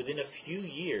 but that within a few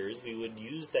years we would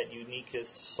use that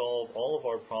uniqueness to solve all of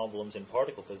our problems in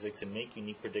particle physics and make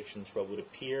unique predictions for what would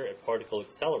appear at particle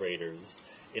accelerators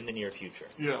in the near future.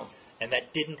 Yeah. And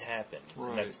that didn't happen.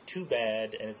 Right. And that's too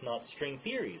bad, and it's not string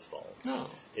theory's fault. No.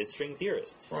 It's string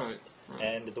theorists' fault. Right. Right.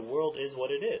 And the world is what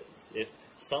it is. If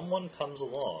someone comes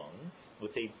along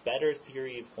with a better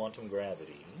theory of quantum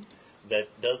gravity that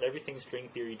does everything string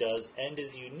theory does and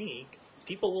is unique,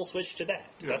 people will switch to that.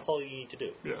 Yeah. That's all you need to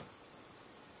do. Yeah.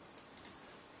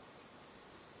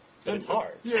 But it's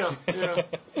hard. Yeah.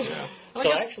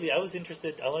 So actually, I was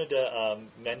interested. I wanted to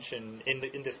mention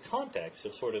in this context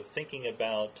of sort of thinking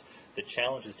about the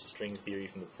challenges to string theory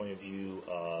from the point of view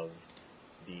of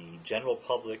the general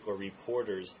public or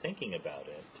reporters thinking about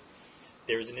it.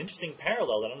 There's an interesting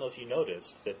parallel. I don't know if you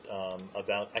noticed that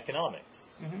about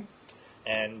economics. Mm-hmm.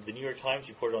 And the New York Times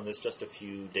reported on this just a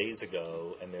few days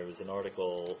ago, and there was an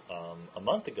article a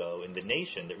month ago in The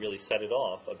Nation that really set it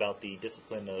off about the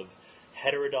discipline of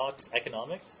heterodox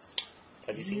economics.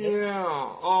 Have you seen this?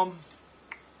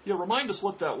 Yeah, remind us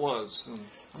what that was.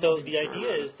 So the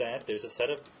idea is that there's a set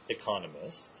of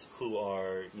economists who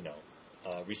are,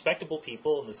 respectable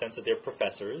people in the sense that they're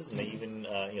professors, and they even,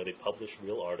 they publish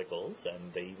real articles,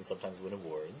 and they even sometimes win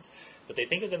awards. But they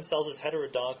think of themselves as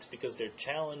heterodox because they're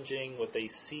challenging what they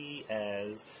see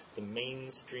as the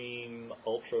mainstream,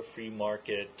 ultra-free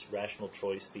market, rational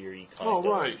choice theory kind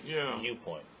of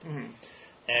viewpoint. Mm-hmm.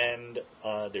 And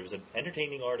there was an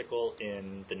entertaining article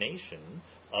in The Nation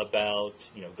about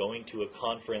going to a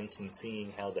conference and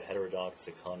seeing how the heterodox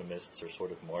economists are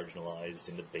sort of marginalized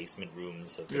in the basement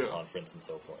rooms of the conference and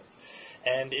so forth.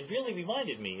 And it really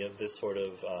reminded me of this sort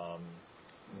of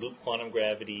loop quantum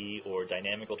gravity or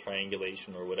dynamical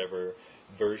triangulation or whatever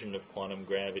version of quantum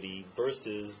gravity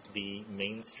versus the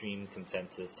mainstream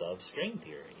consensus of string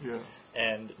theory. Yeah.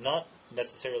 And not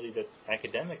necessarily that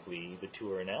academically the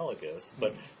two are analogous,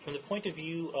 but from the point of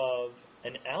view of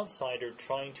an outsider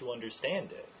trying to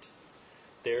understand it,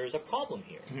 there's a problem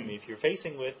here. I mean, if you're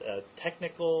facing with a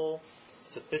technical,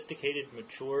 sophisticated,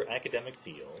 mature academic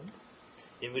field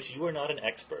in which you are not an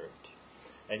expert,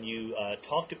 and you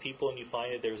talk to people and you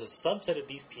find that there's a subset of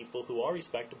these people who are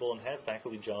respectable and have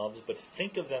faculty jobs but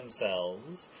think of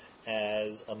themselves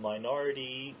as a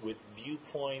minority with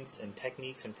viewpoints and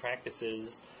techniques and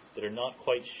practices that are not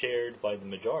quite shared by the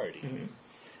majority. Mm-hmm.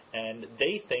 And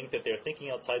they think that they're thinking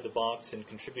outside the box and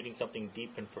contributing something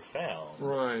deep and profound.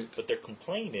 Right. But they're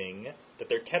complaining that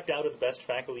they're kept out of the best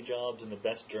faculty jobs and the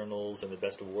best journals and the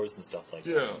best awards and stuff like that.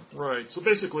 Yeah, right. So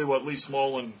basically what Lee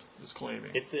Smolin is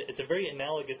claiming. It's a very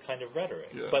analogous kind of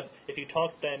rhetoric. Yeah. But if you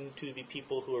talk then to the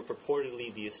people who are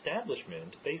purportedly the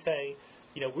establishment, they say,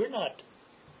 we're not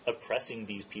oppressing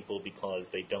these people because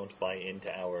they don't buy into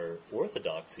our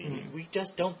orthodoxy. Mm. We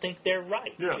just don't think they're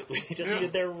right. Yeah. We just think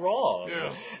that they're wrong.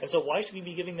 Yeah. And so why should we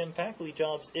be giving them faculty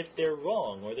jobs if they're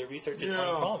wrong or their research is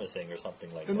unpromising or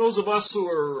something like that? And those of us who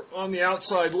are on the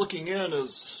outside looking in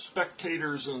as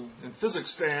spectators and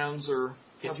physics fans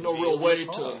have no real way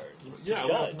to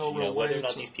judge no real whether way or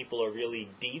not to, these people are really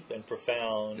deep and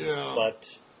profound, Yeah.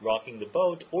 but rocking the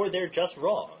boat, or they're just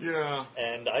wrong. Yeah.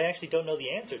 And I actually don't know the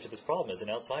answer to this problem as an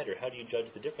outsider. How do you judge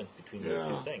the difference between those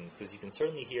two things? Because you can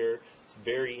certainly hear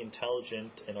very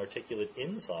intelligent and articulate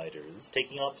insiders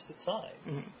taking opposite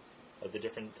sides of the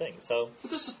different things. So,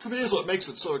 but this, to me, is what makes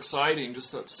it so exciting,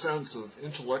 just that sense of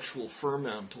intellectual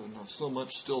ferment and of so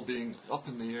much still being up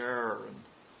in the air. And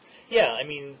yeah, I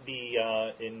mean,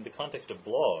 in the context of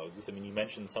blogs, I mean, you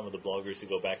mentioned some of the bloggers who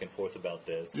go back and forth about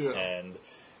this, and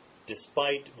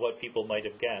despite what people might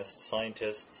have guessed,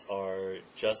 scientists are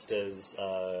just as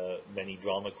many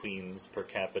drama queens per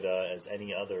capita as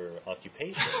any other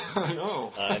occupation. I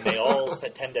know. And they all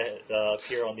tend to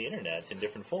appear on the internet in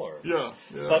different forms. Yeah.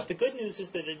 But the good news is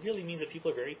that it really means that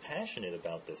people are very passionate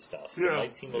about this stuff. Yeah. It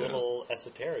might seem a little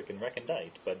esoteric and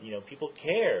recondite, but people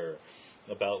care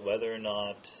about whether or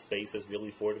not space is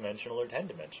really 4-dimensional or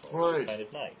 10-dimensional, which is kind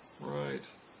of nice. Right.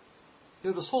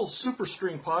 Yeah, this whole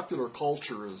superstring popular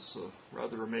culture is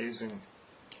rather amazing.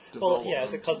 Well, yeah,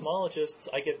 as a cosmologist,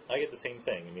 I get the same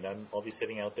thing. I mean, I'll be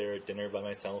sitting out there at dinner by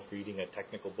myself reading a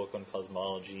technical book on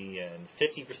cosmology, and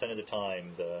 50% of the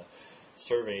time the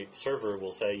server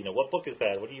will say, what book is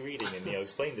that? What are you reading? And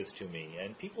explain this to me.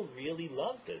 And people really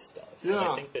love this stuff. Yeah. And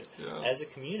I think that as a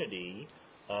community,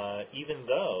 even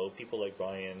though people like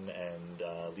Brian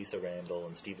and Lisa Randall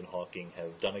and Stephen Hawking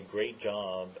have done a great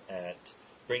job at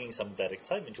bringing some of that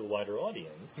excitement to a wider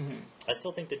audience, I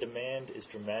still think the demand is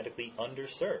dramatically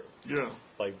underserved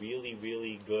by really,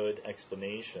 really good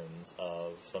explanations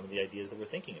of some of the ideas that we're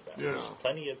thinking about. Yeah. There's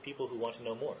plenty of people who want to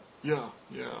know more. Yeah.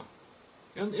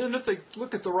 And if they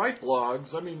look at the right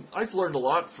blogs, I mean, I've learned a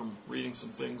lot from reading some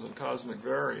things on cosmic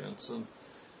variance,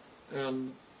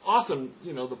 and often,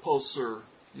 the posts are,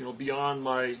 beyond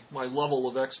my level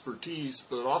of expertise,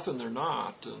 but often they're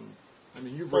not. And I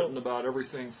mean, you've written about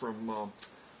everything from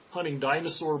hunting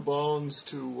dinosaur bones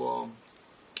to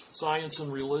science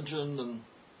and religion, and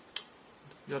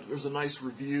there's a nice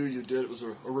review you did. It was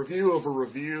a review of a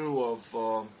review of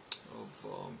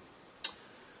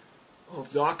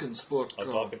Dawkins' book.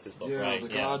 Dawkins' book, yeah, right. The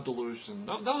God Delusion.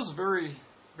 That was a very,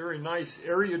 very nice,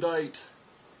 erudite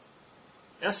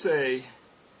essay,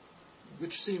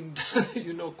 which seemed,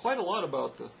 quite a lot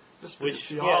about the history of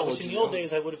theology. Which in the old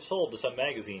days I would have sold to some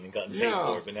magazine and gotten paid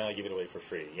for it, but now I give it away for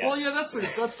free. Yeah. Well,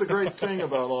 that's the great thing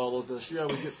about all of this. Yeah,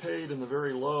 we get paid in the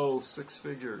very low six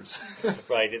figures.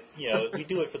 Right. It's we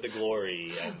do it for the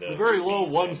glory and the very low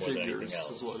one figures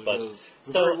is what but, it is.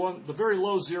 The very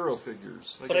low zero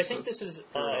figures. But I think this is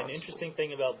an interesting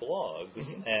thing about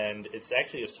blogs, and it's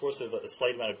actually a source of a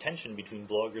slight amount of tension between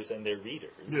bloggers and their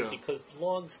readers, because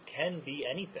blogs can be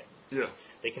anything. Yeah.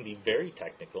 They can be very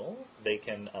technical. They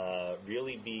can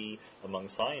really be, among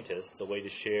scientists, a way to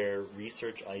share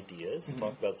research ideas and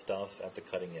talk about stuff at the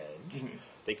cutting edge.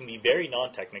 They can be very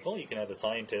non-technical. You can have a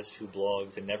scientist who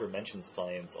blogs and never mentions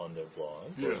science on their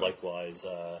blog, or likewise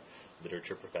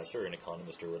literature professor, an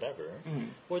economist, or whatever.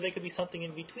 Or they could be something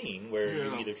in between, where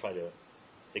you either try to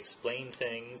explain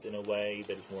things in a way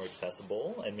that is more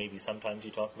accessible, and maybe sometimes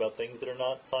you talk about things that are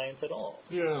not science at all.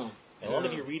 Yeah. And a lot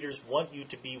of your readers want you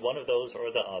to be one of those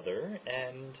or the other,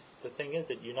 and the thing is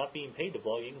that you're not being paid to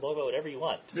blog. You can blog about whatever you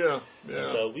want. Yeah. And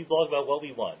so we blog about what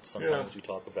we want. Sometimes we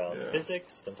talk about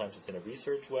physics. Sometimes it's in a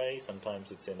research way.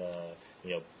 Sometimes it's in a,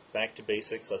 back to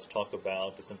basics. Let's talk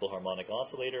about the simple harmonic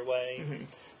oscillator way.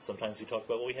 Sometimes we talk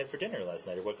about what we had for dinner last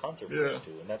night or what concert we went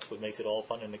to, and that's what makes it all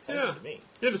fun and exciting to me.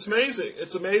 Yeah, it's amazing.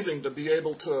 It's amazing to be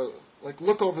able to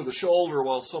look over the shoulder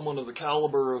while someone of the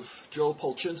caliber of Joe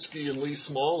Polchinski and Lee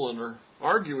Smolin are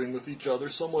arguing with each other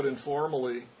somewhat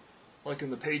informally, like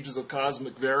in the pages of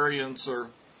Cosmic Variance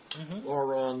or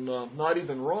on Not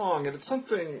Even Wrong. And it's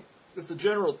something that the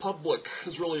general public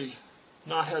has really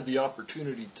not had the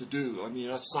opportunity to do. I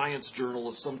mean, us science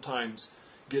journalists sometimes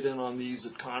get in on these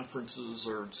at conferences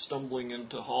or stumbling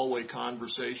into hallway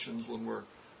conversations when we're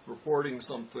reporting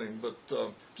something, but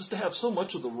just to have so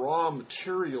much of the raw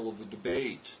material of the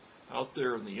debate out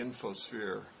there in the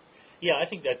infosphere. Yeah, I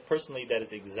think that personally that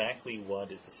is exactly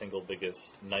what is the single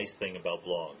biggest nice thing about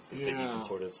blogs, is that you can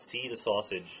sort of see the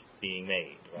sausage being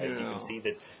made, right? You can see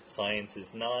that science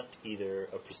is not either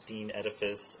a pristine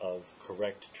edifice of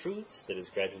correct truths that is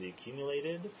gradually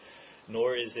accumulated,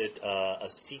 nor is it a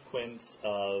sequence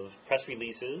of press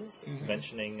releases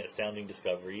mentioning astounding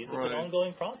discoveries. It's an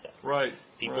ongoing process. Right.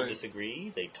 People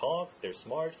disagree, they talk, they're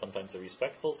smart, sometimes they're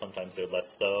respectful, sometimes they're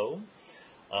less so.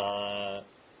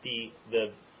 The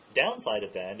downside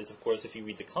of that is, of course, if you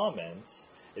read the comments,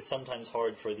 it's sometimes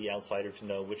hard for the outsider to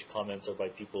know which comments are by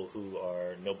people who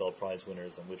are Nobel Prize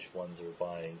winners and which ones are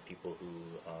by people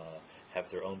who have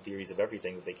their own theories of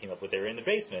everything that they came up with. They're in the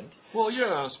basement. Well,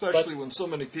 yeah, especially when so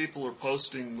many people are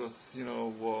posting with,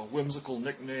 whimsical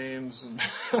nicknames. And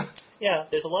yeah,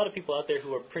 there's a lot of people out there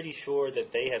who are pretty sure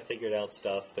that they have figured out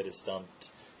stuff that has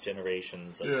stumped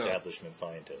generations of establishment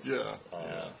scientists.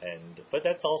 But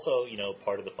that's also,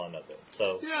 part of the fun of it.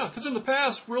 So yeah, because in the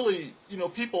past, really,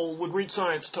 people would read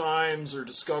Science Times or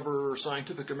Discover or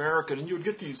Scientific American, and you would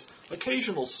get these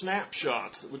occasional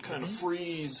snapshots that would kind of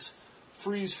freeze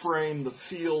frame the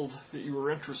field that you were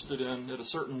interested in at a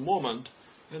certain moment,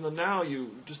 and then now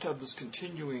you just have this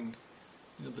continuing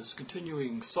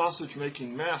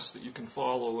sausage-making mess that you can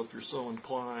follow if you're so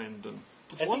inclined, and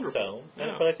it's wonderful. I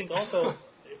think so, but I think also,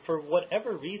 for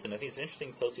whatever reason, I think it's an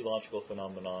interesting sociological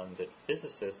phenomenon that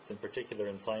physicists in particular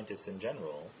and scientists in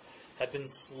general have been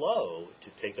slow to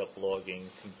take up blogging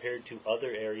compared to other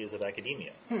areas of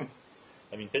academia.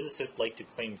 I mean, physicists like to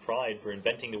claim pride for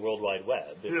inventing the World Wide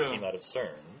Web. It came out of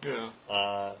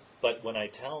CERN. But when I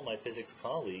tell my physics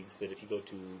colleagues that if you go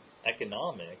to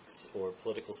economics or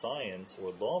political science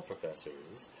or law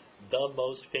professors, the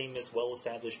most famous,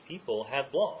 well-established people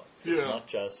have blogs. It's not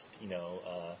just,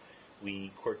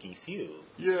 we quirky few.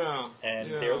 Yeah. And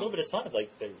yeah. they're a little bit astonished.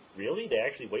 Like, they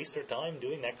actually waste their time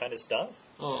doing that kind of stuff?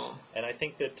 Oh. And I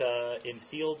think that in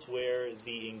fields where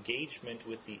the engagement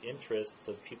with the interests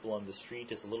of people on the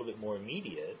street is a little bit more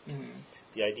immediate,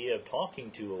 the idea of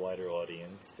talking to a wider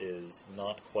audience is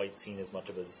not quite seen as much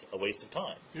of as a waste of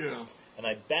time. Yeah. And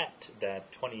I bet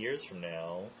that 20 years from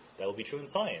now, that will be true in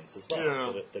science as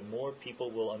well. Yeah. That more people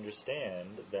will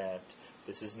understand that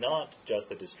this is not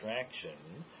just a distraction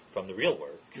from the real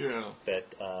work. Yeah.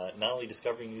 That not only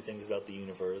discovering new things about the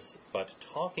universe, but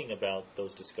talking about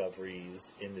those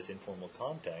discoveries in this informal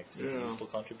context is a useful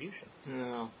contribution.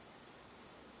 Yeah.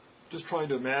 Just trying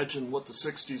to imagine what the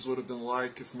 60s would have been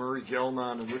like if Murray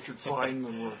Gell-Mann and Richard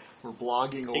Feynman were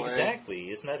blogging away. Exactly.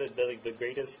 Isn't that the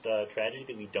greatest tragedy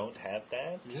that we don't have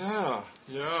that? Yeah,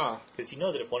 yeah. Because you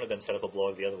know that if one of them set up a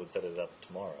blog, the other would set it up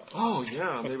tomorrow. Oh,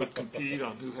 yeah, and they would compete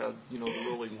on who had,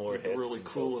 the really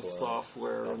coolest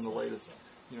software and the latest,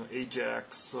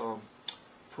 Ajax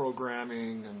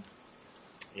programming and...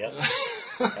 Yep,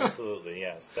 absolutely,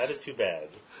 yes. That is too bad.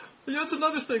 It's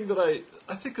another thing that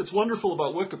I think it's wonderful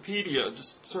about Wikipedia,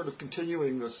 just sort of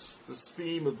continuing this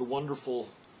theme of the wonderful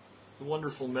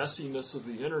messiness of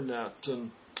the internet.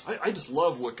 And I just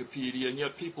love Wikipedia, and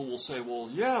yet people will say, well,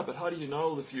 yeah, but how do you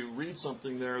know if you read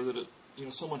something there that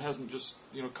someone hasn't just,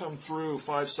 come through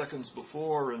 5 seconds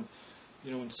before and,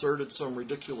 inserted some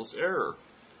ridiculous error?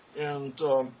 And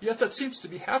yet that seems to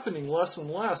be happening less and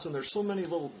less, and there's so many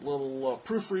little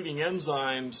proofreading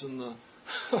enzymes in the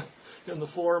in the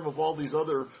form of all these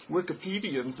other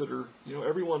Wikipedians that are,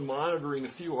 everyone monitoring a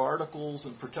few articles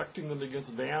and protecting them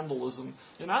against vandalism.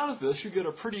 And out of this, you get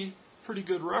a pretty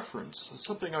good reference. It's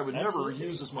something I would never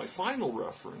use as my final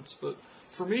reference, but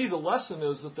for me, the lesson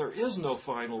is that there is no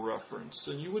final reference,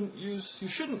 and you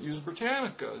shouldn't use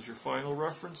Britannica as your final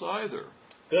reference either.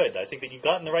 Good. I think that you've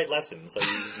gotten the right lesson. So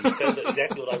you said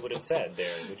exactly what I would have said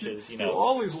there, which is, You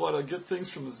always want to get things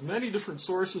from as many different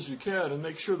sources as you can and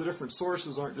make sure the different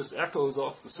sources aren't just echoes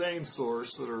off the same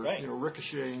source that are,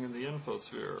 ricocheting in the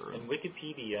infosphere. And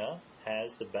Wikipedia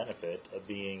has the benefit of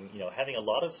being, having a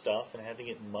lot of stuff and having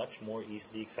it much more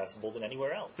easily accessible than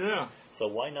anywhere else. Yeah. So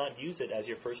why not use it as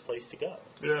your first place to go?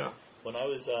 Yeah. When I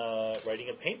was writing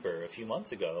a paper a few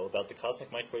months ago about the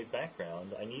cosmic microwave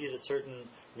background, I needed a certain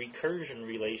recursion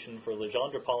relation for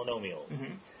Legendre polynomials.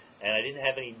 Mm-hmm. And I didn't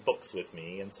have any books with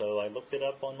me, and so I looked it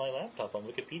up on my laptop on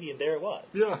Wikipedia, and there it was.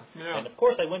 Yeah, yeah. And of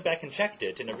course I went back and checked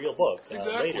it in a real book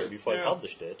later before I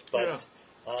published it, but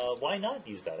why not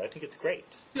use that? I think it's great.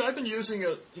 Yeah, I've been using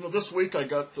it. This week I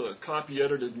got the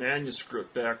copy-edited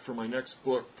manuscript back for my next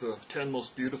book, The 10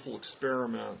 Most Beautiful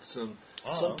Experiments, and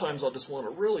sometimes I'll just want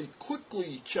to really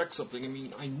quickly check something. I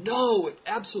mean,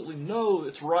 absolutely know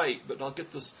it's right, but I'll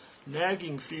get this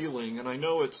nagging feeling, and I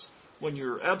know it's when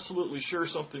you're absolutely sure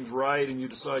something's right and you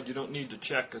decide you don't need to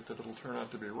check it, that it'll turn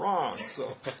out to be wrong.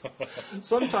 So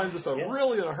sometimes if I'm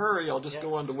really in a hurry, I'll just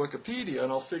go onto Wikipedia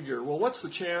and I'll figure, well, what's the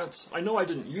chance? I know I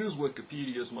didn't use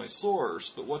Wikipedia as my source,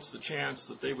 but what's the chance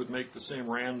that they would make the same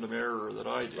random error that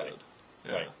I did? Right.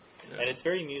 Yeah. Right. Yeah. And it's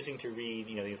very amusing to read,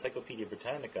 the Encyclopedia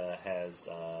Britannica has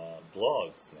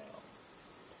blogs now.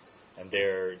 And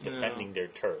they're defending their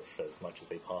turf as much as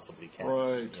they possibly can.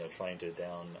 Right.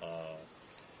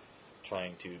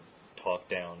 Trying to talk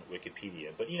down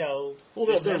Wikipedia. But,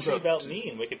 there's actually about me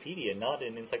in Wikipedia, not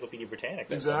in Encyclopedia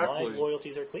Britannica. Exactly. So my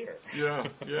loyalties are clear. Yeah.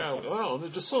 Well,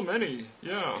 there's just so many,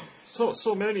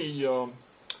 so many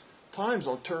times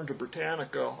I'll turn to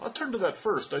Britannica. I'll turn to that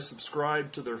first. I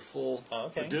subscribe to their full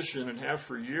edition and have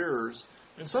for years.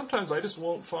 And sometimes I just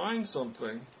won't find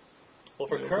something. Well,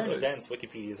 for current events,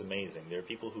 Wikipedia is amazing. There are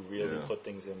people who really put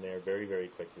things in there very, very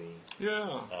quickly.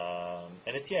 Yeah.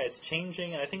 And it's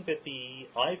changing, and I think that the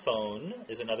iPhone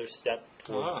is another step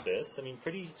towards this. I mean,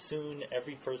 pretty soon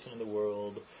every person in the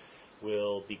world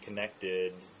will be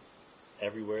connected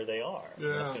everywhere they are. Yeah.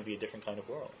 And that's going to be a different kind of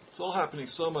world. It's all happening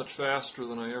so much faster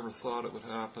than I ever thought it would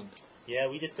happen. Yeah,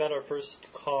 we just got our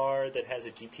first car that has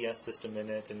a GPS system in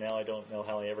it, and now I don't know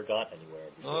how I ever got anywhere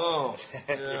before.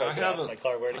 I haven't. My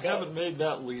car where to go. I haven't made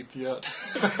that leap yet.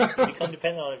 You become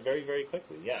dependent on it very, very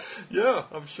quickly. Yeah. Yeah,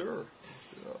 I'm sure.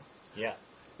 Yeah.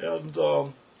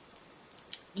 And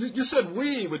you said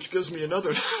we, which gives me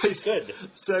another nice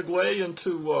segue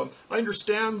into. I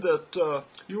understand that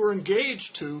you were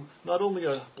engaged to not only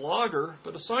a blogger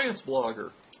but a science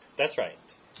blogger. That's right.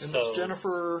 And it's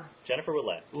Jennifer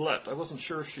Roulette. I wasn't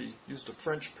sure if she used a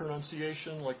French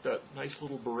pronunciation, like that nice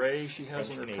little beret she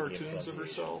has in her cartoons of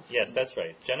herself. Yes, that's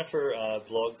right. Jennifer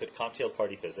blogs at Cocktail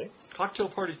Party Physics. Cocktail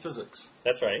Party Physics.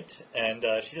 That's right. And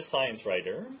she's a science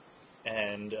writer.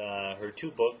 And her two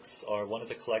books are, one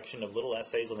is a collection of little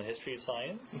essays on the history of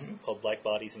science called Black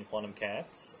Bodies and Quantum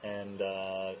Cats, and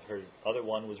her other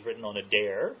one was written on a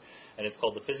dare, and it's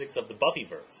called The Physics of the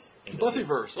Buffyverse.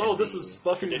 Buffyverse. Oh, this is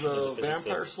Buffy the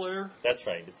Vampire Slayer? That's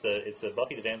right. It's the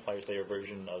Buffy the Vampire Slayer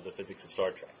version of the physics of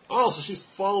Star Trek. Oh, so she's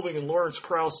following in Lawrence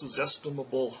Krauss's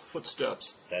estimable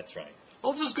footsteps. That's right.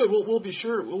 Oh, this is good. We'll be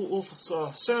sure. We'll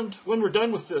send, when we're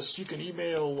done with this, you can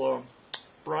email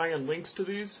Brian links to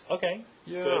these. Okay.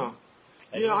 Yeah.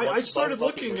 Good. Yeah, I started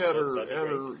looking at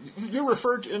her. You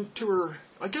referred to her.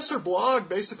 I guess her blog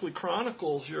basically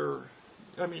chronicles your.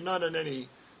 I mean, not in any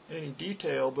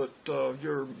detail, but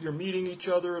you're meeting each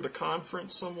other at a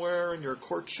conference somewhere and your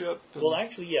courtship. Well,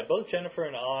 actually, yeah. Both Jennifer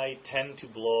and I tend to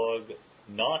blog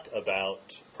not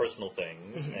about personal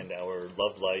things and our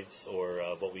love lives or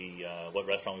what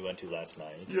restaurant we went to last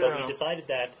night. Yeah. But we decided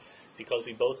that because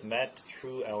we both met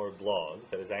through our blogs,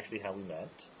 that is actually how we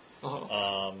met,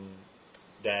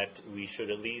 that we should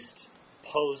at least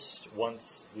post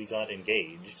once we got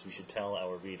engaged. We should tell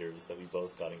our readers that we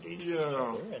both got engaged to each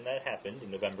other. And that happened in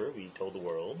November. We told the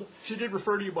world. She did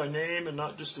refer to you by name and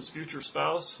not just as future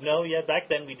spouse? No, yeah, back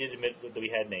then we did admit that we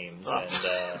had names, and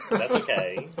so that's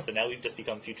okay. So now we've just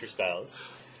become future spouse.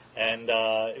 And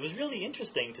it was really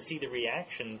interesting to see the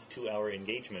reactions to our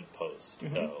engagement post,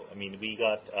 though. I mean, we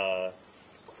got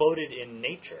quoted in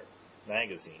Nature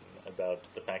magazine about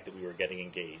the fact that we were getting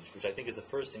engaged, which I think is the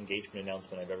first engagement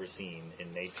announcement I've ever seen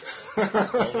in Nature,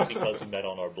 only because we met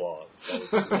on our blogs. That was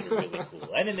considered really cool.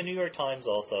 And in the New York Times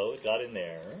also, it got in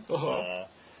there.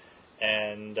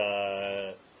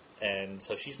 And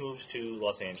so she's moved to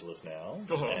Los Angeles now,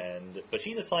 but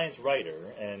she's a science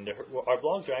writer, and our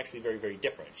blogs are actually very, very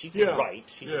different. She can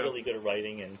write; she's really good at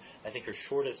writing, and I think her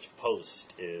shortest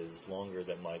post is longer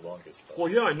than my longest post. Well,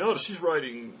 yeah, I noticed she's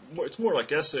writing. It's more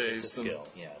like essays. It's a skill,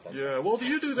 That's right. Well, do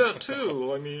you do that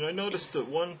too? I mean, I noticed that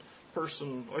one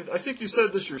person. I think you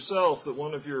said this yourself. That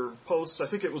one of your posts. I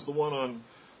think it was the one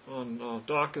on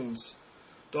Dawkins.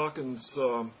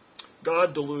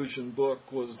 God Delusion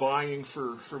book was vying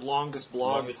for longest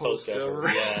blog post ever.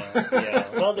 Yeah.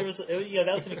 Well, that was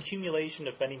an accumulation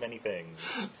of many, many things.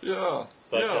 Yeah.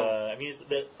 But I mean,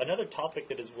 another topic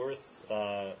that is worth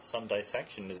some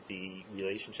dissection is the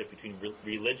relationship between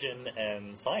religion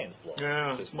and science blogs.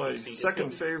 Yeah, it's my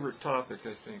second favorite topic,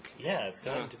 I think. Yeah, it's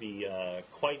gotten to be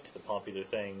quite the popular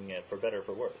thing, for better or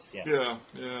for worse. Yeah.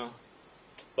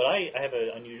 But I have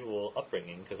an unusual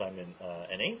upbringing because I'm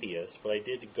an atheist, but I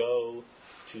did go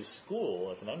to school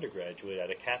as an undergraduate at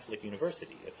a Catholic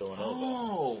university at Villanova.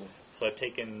 Oh. So I've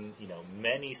taken,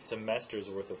 many semesters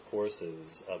worth of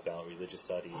courses about religious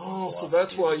studies. Oh, so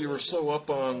that's why you were so up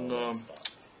on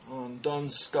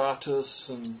Duns Scotus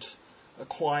and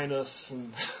Aquinas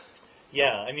and...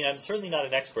 Yeah, I mean, I'm certainly not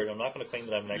an expert. I'm not going to claim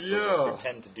that I'm an expert or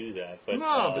pretend to do that. But,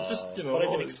 but just, but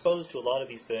I've been exposed to a lot of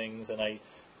these things, and I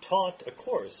taught a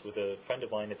course with a friend of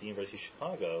mine at the University of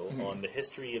Chicago on the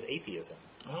history of atheism,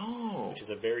 which is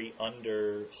a very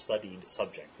understudied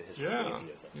subject, the history of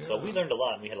atheism. Yeah. So we learned a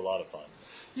lot, and we had a lot of fun.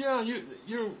 Yeah,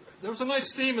 there was a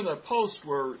nice theme in that post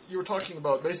where you were talking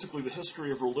about basically the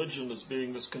history of religion as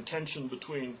being this contention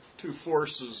between two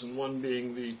forces, and one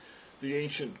being the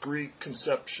ancient Greek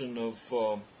conception of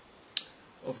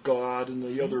God, and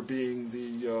the other being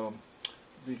the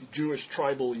Jewish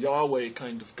tribal Yahweh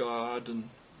kind of God,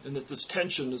 and that this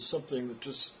tension is something that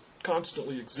just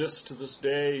constantly exists to this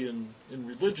day in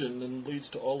religion and leads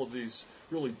to all of these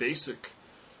really basic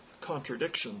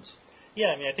contradictions. Yeah,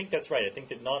 I mean, I think that's right. I think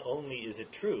that not only is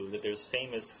it true that there's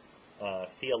famous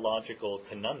theological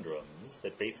conundrums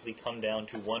that basically come down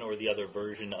to one or the other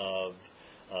version of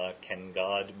can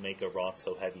God make a rock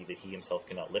so heavy that he himself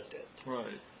cannot lift it? Right.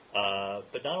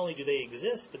 But not only do they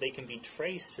exist, but they can be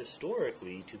traced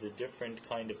historically to the different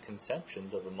kind of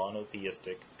conceptions of a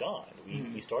monotheistic God.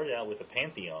 We started out with a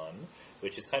pantheon,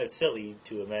 which is kind of silly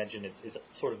to imagine. It's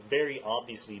sort of very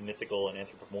obviously mythical and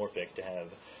anthropomorphic to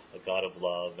have a god of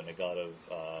love and a god of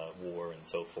war and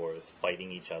so forth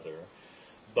fighting each other.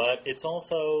 But it's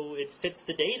also, it fits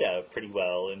the data pretty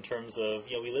well in terms of,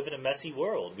 we live in a messy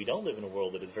world. We don't live in a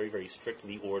world that is very, very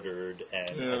strictly ordered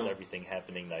and has everything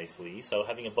happening nicely. So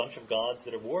having a bunch of gods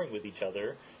that are warring with each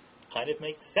other kind of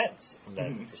makes sense from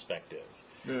that perspective.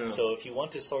 Yeah. So if you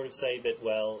want to sort of say that,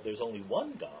 well, there's only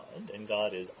one God, and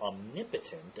God is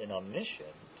omnipotent and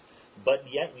omniscient, but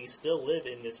yet we still live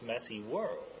in this messy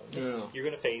world, you're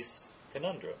going to face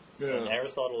conundrums. Yeah. And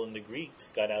Aristotle and the Greeks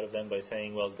got out of them by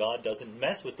saying, well, God doesn't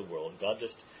mess with the world. God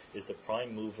just is the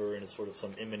prime mover and is sort of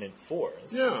some immanent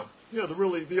force. Yeah,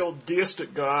 the old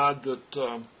deistic God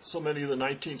that so many of the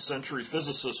 19th century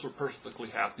physicists were perfectly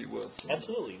happy with.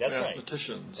 Absolutely, that's right.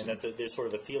 Mathematicians. And there's sort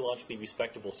of a theologically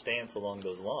respectable stance along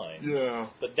those lines. Yeah.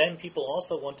 But then people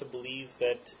also want to believe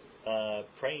that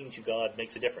praying to God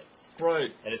makes a difference.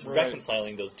 Right. And it's right.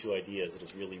 reconciling those two ideas that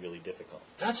is really, really difficult.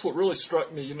 That's what really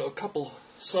struck me, a couple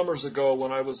summers ago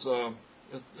when I was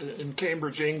in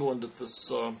Cambridge, England, at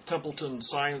this Templeton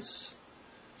Science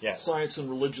and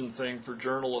Religion thing for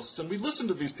journalists. And we'd listen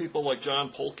to these people like John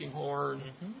Polkinghorne,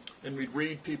 and we'd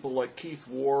read people like Keith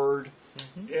Ward,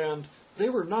 and they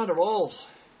were not at all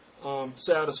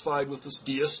satisfied with this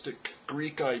deistic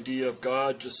Greek idea of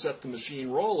God just set the machine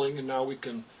rolling, and now we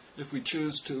can, if we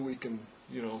choose to, we can,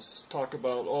 talk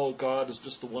about, oh, God is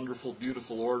just the wonderful,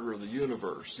 beautiful order of the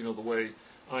universe, the way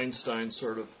Einstein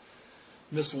sort of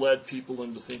misled people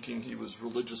into thinking he was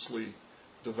religiously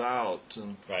devout.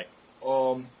 And, right.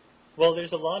 Well,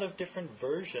 there's a lot of different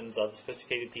versions of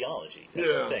sophisticated theology. That's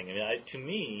the thing. I mean, to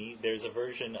me, there's a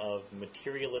version of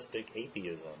materialistic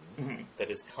atheism that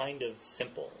is kind of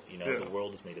simple. The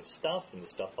world is made of stuff, and the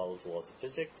stuff follows the laws of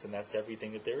physics, and that's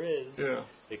everything that there is,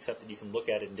 except that you can look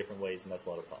at it in different ways, and that's a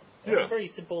lot of fun. And it's a very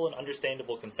simple and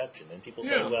understandable conception. And people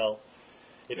say, well,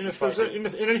 if there's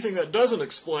anything that doesn't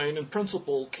explain, in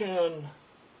principle, can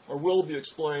or will be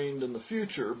explained in the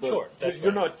future, but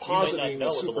you're not positing the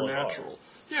supernatural.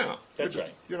 Yeah, that's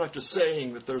right. You're not just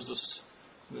saying that there's this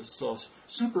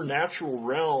supernatural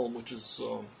realm which is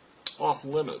off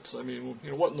limits. I mean,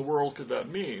 what in the world could that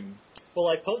mean? Well,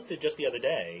 I posted just the other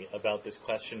day about this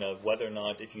question of whether or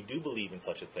not, if you do believe in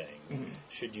such a thing,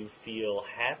 should you feel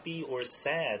happy or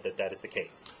sad that that is the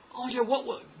case? Oh yeah,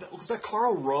 was that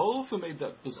Carl Rove who made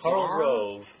that bizarre? Carl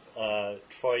Rove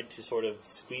tried to sort of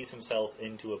squeeze himself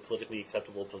into a politically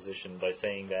acceptable position by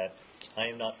saying that I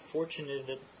am not fortunate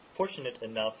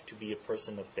enough to be a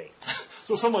person of faith.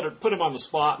 So someone had put him on the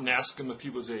spot and asked him if he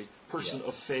was a person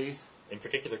of faith? In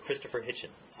particular, Christopher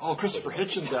Hitchens. Oh, Christopher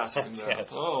Hitchens asked him that.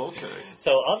 Yes. Oh, okay.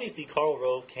 So obviously Carl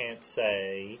Rove can't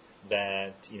say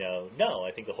that, no,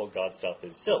 I think the whole God stuff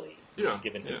is silly,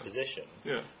 given his position.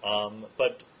 Yeah.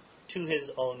 But to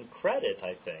his own credit,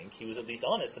 I think, he was at least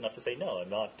honest enough to say, no, I'm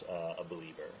not a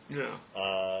believer. Yeah.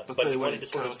 But he wanted to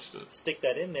sort of stick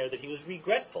that in there, that he was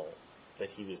regretful that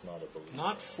he was not a believer.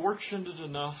 Not fortunate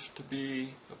enough to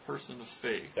be a person of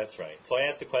faith. That's right. So I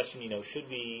asked the question, should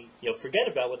we, forget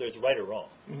about whether it's right or wrong.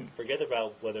 Forget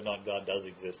about whether or not God does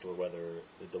exist or whether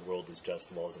the world is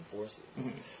just laws and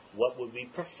forces. What would we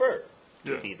prefer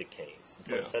to be the case? And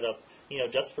so I set up,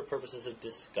 just for purposes of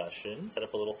discussion, set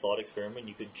up a little thought experiment.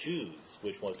 You could choose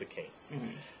which was the case.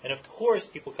 And of course,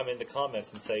 people come in the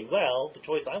comments and say, well, the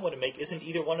choice I want to make isn't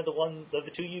either one of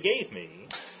the two you gave me.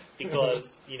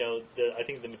 Because, I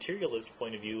think the materialist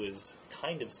point of view is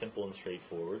kind of simple and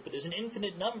straightforward, but there's an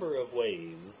infinite number of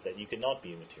ways that you could not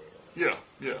be a materialist.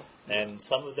 Yeah. And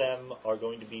some of them are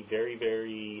going to be very,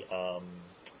 very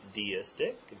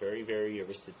deistic, very, very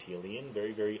Aristotelian,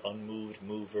 very, very unmoved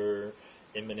mover,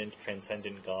 immanent,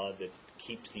 transcendent God that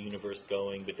keeps the universe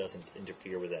going but doesn't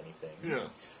interfere with anything. Yeah.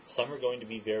 Some are going to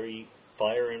be very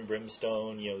fire and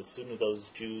brimstone, as soon as those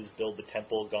Jews build the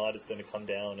temple, God is going to come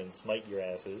down and smite your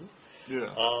asses. Yeah.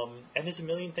 And there's a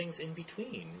million things in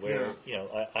between where,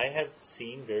 I have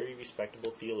seen very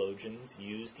respectable theologians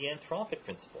use the anthropic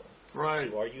principle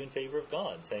to argue in favor of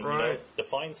God, saying, the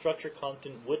fine structure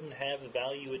constant wouldn't have the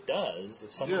value it does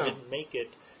if someone didn't make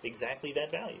it exactly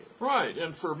that value. Right,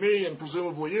 and for me, and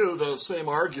presumably you, the same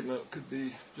argument could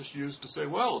be just used to say,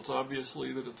 well, it's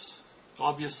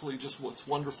obviously just what's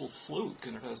wonderful fluke,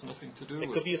 and it has nothing to do with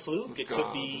it could be a fluke. It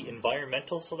could be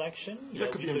environmental selection.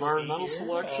 It could be environmental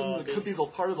selection. It could be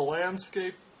part of the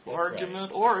landscape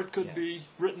argument, or it could be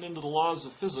written into the laws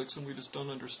of physics, and we just don't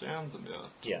understand them yet.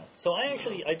 Yeah. So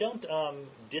I don't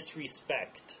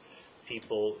disrespect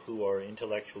people who are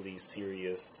intellectually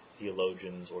serious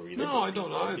theologians or religious people. No, I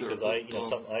don't either. Because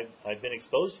I've been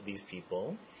exposed to these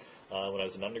people when I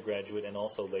was an undergraduate and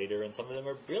also later, and some of them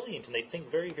are brilliant and they think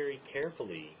very, very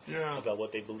carefully about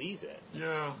what they believe in.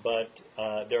 Yeah. But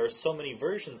there are so many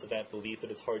versions of that belief that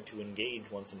it's hard to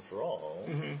engage once and for all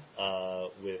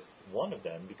with one of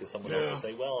them because someone else will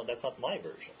say, well, that's not my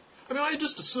version. I mean, I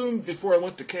just assumed before I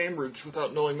went to Cambridge,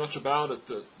 without knowing much about it,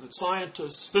 that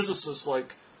scientists, physicists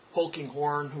like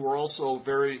Polkinghorne, who are also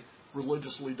very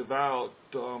religiously devout,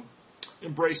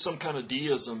 embrace some kind of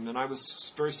deism, and I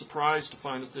was very surprised to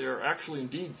find that they are actually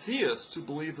indeed theists who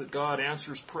believe that God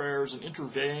answers prayers and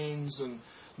intervenes, and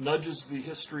nudges the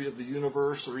history of the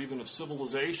universe or even of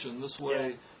civilization this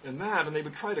way and that, and they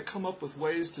would try to come up with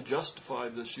ways to justify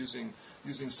this using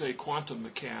say, quantum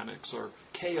mechanics or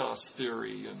chaos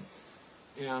theory,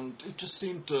 and it just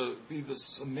seemed to be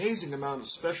this amazing amount of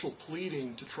special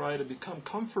pleading to try to become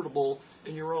comfortable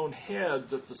in your own head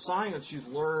that the science you've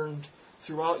learned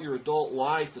throughout your adult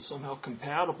life is somehow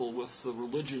compatible with the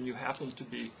religion you happen to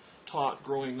be taught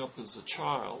growing up as a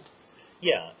child.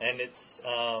 Yeah, and it's,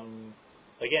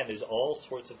 again, there's all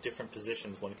sorts of different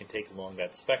positions one can take along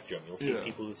that spectrum. You'll see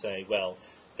people who say, well,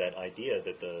 that idea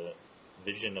that the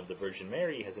vision of the Virgin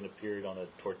Mary hasn't appeared on a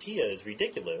tortilla is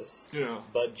ridiculous,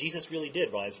 but Jesus really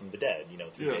did rise from the dead,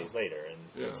 3 days later,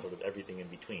 and sort of everything in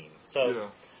between. So,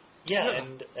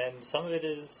 and some of it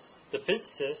is the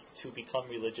physicists who become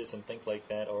religious and think like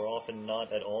that are often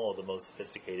not at all the most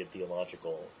sophisticated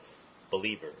theological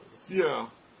believers. Yeah.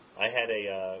 I had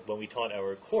when we taught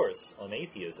our course on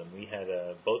atheism, we had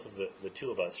both of the two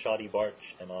of us, Shadi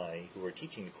Barch and I, who were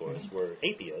teaching the course, were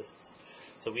atheists.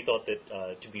 So we thought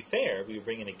that, to be fair, we would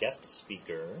bring in a guest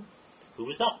speaker who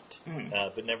was not,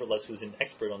 but nevertheless who was an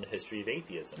expert on the history of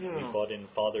atheism. We brought in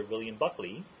Father William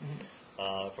Buckley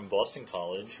from Boston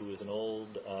College, who was an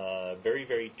old, very,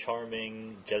 very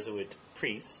charming Jesuit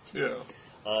priest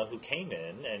who came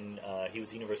in, and he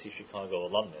was a University of Chicago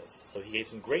alumnus. So he gave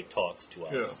some great talks to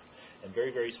us, and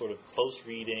very, very sort of close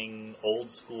reading,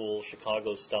 old school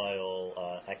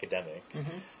Chicago-style academic.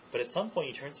 But at some point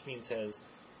he turns to me and says,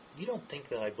 "You don't think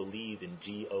that I believe in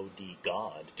G-O-D,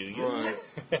 God, do you?" Right.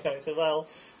 I said, well,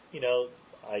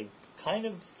 I kind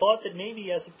of thought that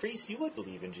maybe as a priest you would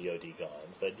believe in G-O-D, God.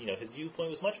 But, his viewpoint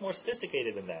was much more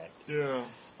sophisticated than that. Yeah.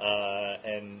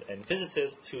 And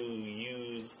physicists who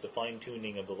use the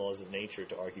fine-tuning of the laws of nature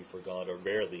to argue for God are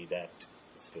rarely that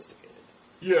sophisticated.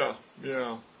 Yeah,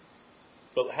 yeah.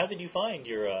 But how did you find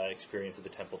your experience at the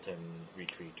Templeton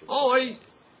retreat?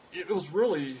 It was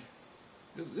really...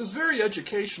 It was very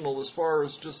educational as far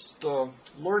as just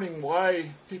learning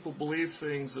why people believe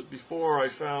things that before I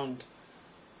found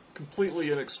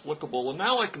completely inexplicable. And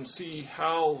now I can see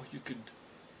how you could,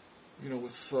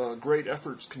 with great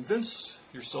efforts, convince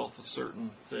yourself of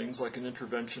certain things, like an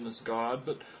interventionist God.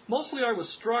 But mostly I was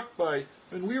struck by,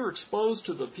 we were exposed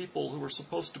to the people who were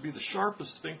supposed to be the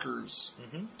sharpest thinkers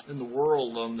in the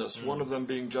world on this, one of them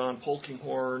being John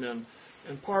Polkinghorne,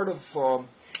 and part of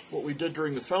what we did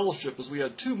during the fellowship was we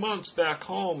had 2 months back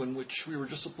home in which we were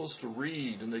just supposed to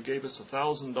read, and they gave us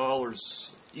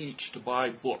 $1,000 each to buy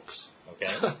books.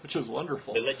 Okay. Which is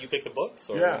wonderful. They let you pick the books?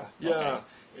 Or? Yeah. Okay.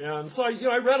 And so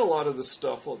I read a lot of this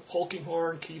stuff, like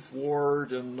Polkinghorne, Keith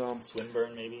Ward, and...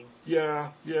 Swinburne, maybe?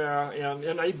 Yeah,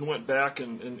 and I even went back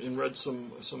and read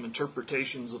some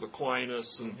interpretations of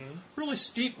Aquinas and really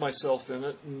steeped myself in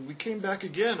it, and we came back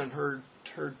again and heard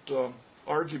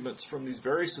arguments from these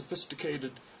very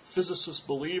sophisticated physicist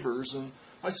believers, and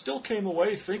I still came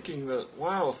away thinking that,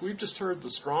 wow, if we've just heard the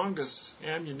strongest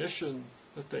ammunition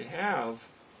that they have,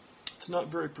 it's not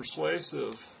very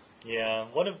persuasive. Yeah,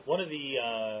 one of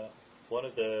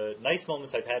the nice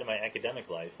moments I've had in my academic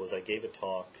life was I gave a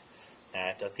talk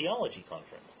at a theology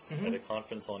conference, at a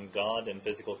conference on God and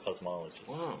physical cosmology.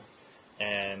 Wow.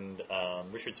 And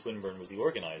Richard Swinburne was the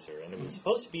organizer, and it was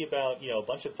supposed to be about, a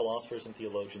bunch of philosophers and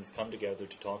theologians come together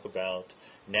to talk about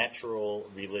natural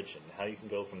religion, how you can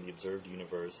go from the observed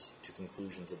universe to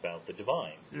conclusions about the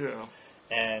divine. Yeah.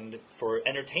 And for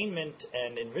entertainment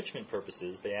and enrichment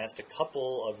purposes, they asked a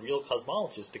couple of real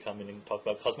cosmologists to come in and talk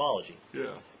about cosmology.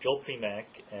 Yeah. Joel Premack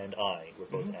and I were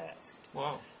both asked.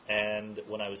 Wow. And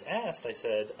when I was asked, I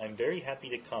said, I'm very happy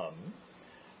to come,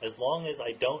 as long as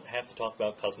I don't have to talk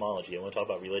about cosmology. I want to talk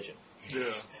about religion.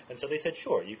 Yeah. And so they said,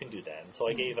 sure, you can do that. And so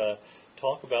I gave a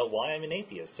talk about why I'm an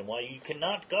atheist and why you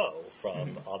cannot go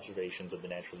from observations of the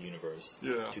natural universe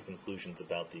to conclusions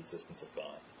about the existence of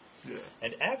God. Yeah.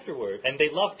 And afterward, and they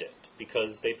loved it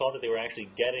because they thought that they were actually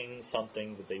getting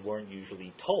something that they weren't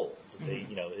usually told. They,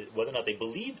 whether or not they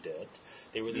believed it,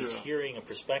 they were at least hearing a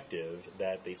perspective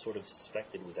that they sort of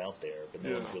suspected was out there, but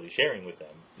no one's really sharing with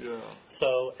them. Yeah.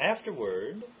 So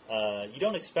afterward, you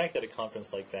don't expect at a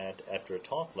conference like that, after a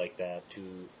talk like that,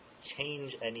 to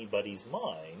change anybody's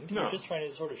mind. No. You're just trying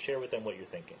to sort of share with them what you're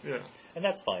thinking. Yeah. And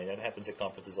that's fine. That happens at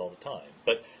conferences all the time.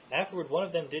 But afterward, one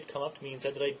of them did come up to me and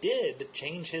said that I did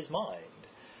change his mind.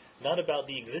 Not about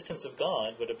the existence of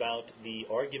God, but about the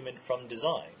argument from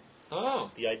design.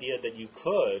 Oh. The idea that you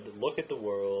could look at the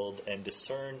world and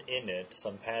discern in it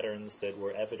some patterns that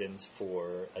were evidence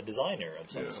for a designer of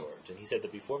some sort. And he said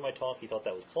that before my talk he thought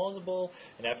that was plausible,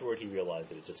 and afterward he realized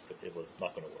that it was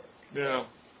not going to work. Yeah. So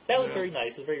that was very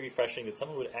nice. It was very refreshing that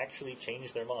someone would actually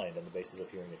change their mind on the basis of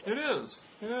hearing it. It is.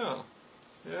 Yeah.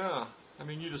 Yeah. I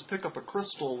mean, you just pick up a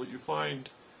crystal that you find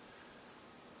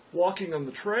walking on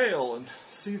the trail and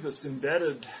see this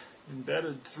embedded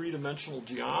three-dimensional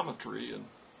geometry, and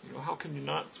how can you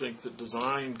not think that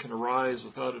design can arise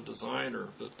without a designer?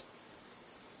 But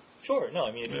sure, no,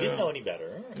 I mean, if you didn't know any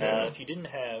better, Yeah. if you didn't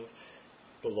have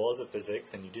the laws of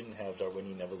physics, and you didn't have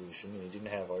Darwinian evolution, and you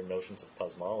didn't have our notions of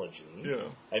cosmology,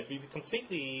 I'd be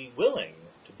completely willing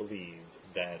to believe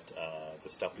that the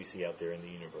stuff we see out there in the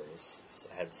universe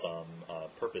had some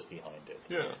purpose behind it.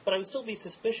 Yeah. But I would still be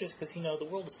suspicious because, the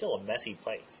world is still a messy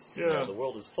place. Yeah. The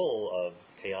world is full of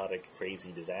chaotic,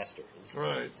 crazy disasters.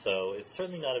 Right. So it's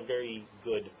certainly not a very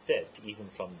good fit, even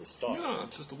from the start. Yeah,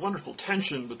 it's just a wonderful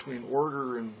tension between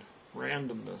order and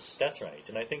randomness. That's right.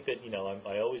 And I think that,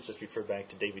 I always just refer back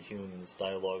to David Hume's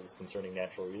Dialogues Concerning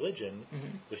Natural Religion,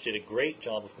 which did a great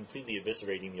job of completely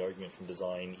eviscerating the argument from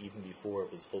design even before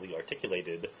it was fully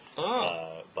articulated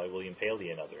by William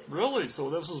Paley and others. Really? So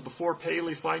this was before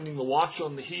Paley finding the watch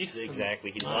on the heath?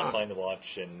 Exactly. He did not find the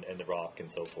watch and the rock and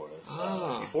so forth.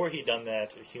 Before he'd done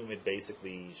that, Hume had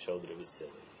basically showed that it was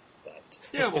silly.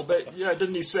 Yeah, well,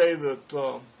 didn't he say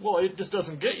that, it just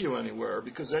doesn't get you anywhere,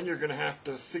 because then you're going to have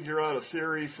to figure out a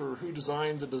theory for who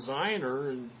designed the designer,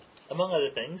 and among other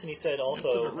things, and he said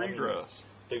also, redress.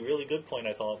 The really good point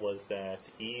I thought was that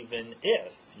even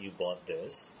if you bought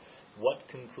this, what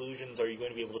conclusions are you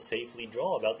going to be able to safely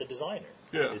draw about the designer?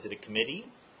 Yeah. Is it a committee?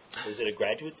 Is it a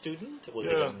graduate student? Was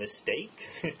it a mistake?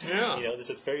 Yeah. There's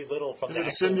just very little from Is the it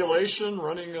a simulation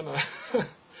running in a...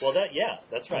 Well,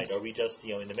 that's right. Are we just,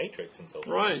 in the Matrix and so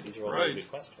forth? Right, These are all very good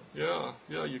questions. Yeah,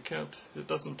 you can't,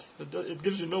 it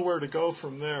gives you nowhere to go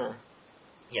from there.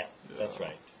 Yeah, that's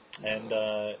right.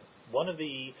 And one of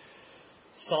the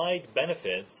side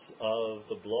benefits of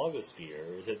the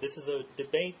blogosphere is that this is a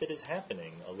debate that is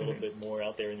happening a little bit more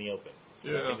out there in the open.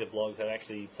 Yeah. I think that blogs have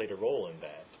actually played a role in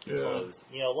that. Because,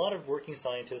 a lot of working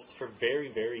scientists, for very,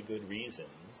 very good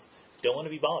reasons, don't want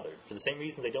to be bothered. For the same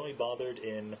reasons they don't want to be bothered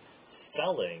in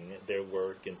selling their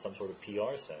work in some sort of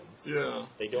PR sense. Yeah.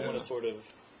 They don't want to sort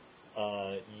of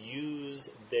use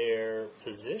their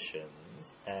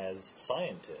positions as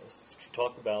scientists to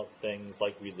talk about things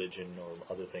like religion or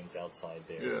other things outside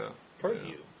their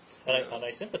purview. And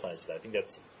I sympathize with that. I think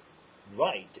that's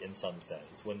right in some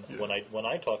sense. When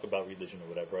I talk about religion or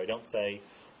whatever, I don't say,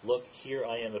 look, here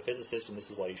I am a physicist and this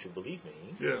is why you should believe me.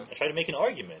 Yeah. I try to make an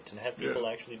argument and have people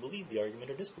actually believe the argument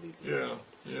or disbelieve the argument.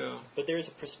 Yeah. But there's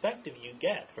a perspective you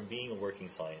get from being a working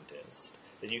scientist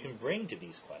that you can bring to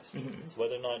these questions.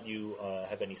 Whether or not you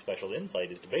have any special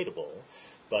insight is debatable,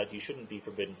 but you shouldn't be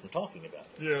forbidden from talking about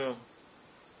it. Yeah.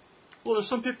 Well, there's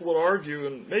some people would argue,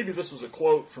 and maybe this is a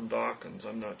quote from Dawkins,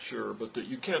 I'm not sure, but that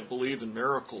you can't believe in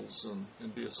miracles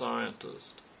and be a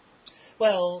scientist.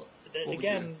 Well,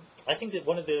 again, I think that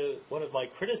one of my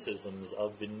criticisms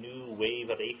of the new wave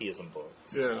of atheism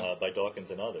books by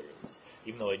Dawkins and others,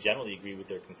 even though I generally agree with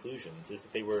their conclusions, is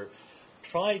that they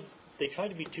tried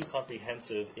to be too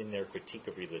comprehensive in their critique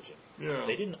of religion. Yeah.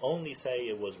 They didn't only say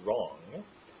it was wrong;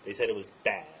 they said it was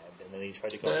bad, and then they tried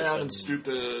to come up with bad some, and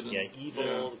stupid,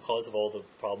 evil, the cause of all the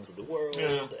problems of the world,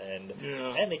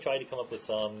 and they tried to come up with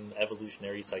some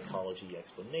evolutionary psychology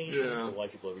explanation for why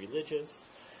people are religious.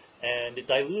 And it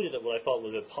diluted what I thought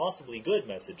was a possibly good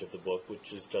message of the book,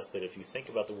 which is just that if you think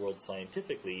about the world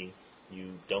scientifically,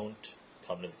 you don't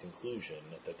come to the conclusion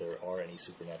that there are any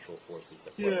supernatural forces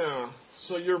at work. Yeah,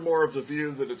 so you're more of the view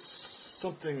that it's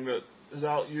something that has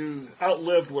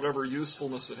outlived whatever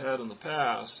usefulness it had in the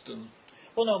past. And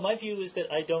well, no, my view is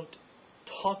that I don't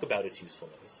talk about its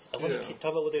usefulness. I want to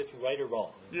talk about whether it's right or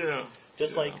wrong. Yeah.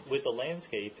 Just like with the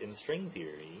landscape in string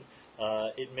theory,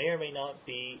 it may or may not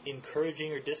be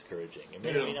encouraging or discouraging. It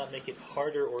may or may not make it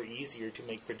harder or easier to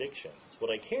make predictions.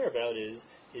 What I care about is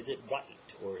it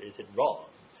right or is it wrong?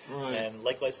 Right. And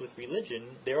likewise with religion,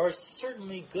 there are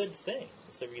certainly good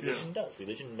things that religion does.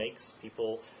 Religion makes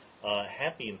people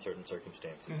happy in certain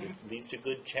circumstances. It leads to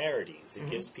good charities. It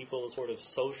gives people a sort of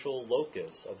social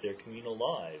locus of their communal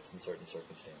lives in certain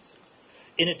circumstances,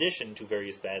 in addition to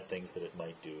various bad things that it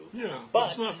might do. Yeah, but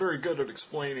it's not very good at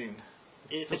explaining.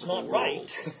 If it's not right,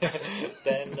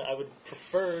 then I would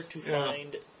prefer to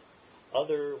find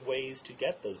other ways to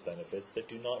get those benefits that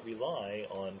do not rely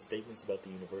on statements about the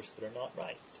universe that are not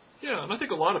right. Yeah, and I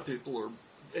think a lot of people are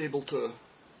able to,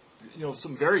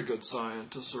 some very good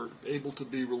scientists are able to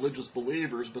be religious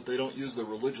believers, but they don't use their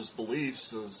religious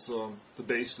beliefs as the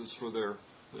basis for their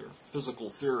their physical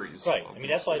theories. Right. Obviously. I mean,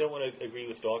 that's why I don't want to agree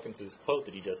with Dawkins's quote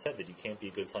that he just said, that you can't be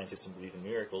a good scientist and believe in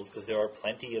miracles, because there are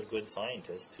plenty of good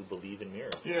scientists who believe in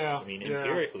miracles. Yeah. I mean,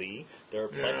 empirically, there are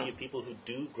plenty of people who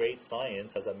do great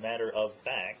science as a matter of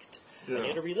fact, and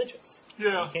yet are religious.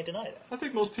 Yeah. You can't deny that. I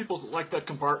think most people like that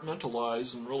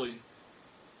compartmentalize and really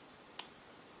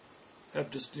have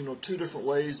just, two different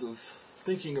ways of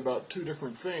thinking about two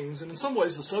different things, and in some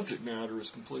ways the subject matter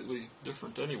is completely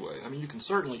different anyway. I mean, you can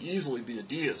certainly easily be a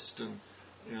deist and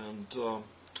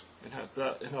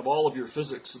have all of your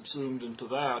physics subsumed into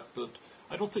that, but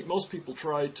I don't think most people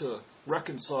try to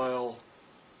reconcile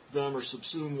them or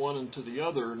subsume one into the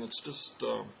other, and it's just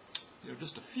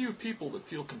just a few people that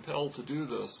feel compelled to do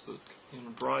this that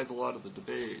drive a lot of the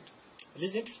debate. It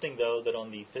is interesting, though, that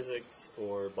on the physics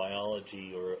or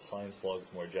biology or science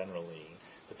blogs more generally,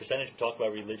 the percentage of talk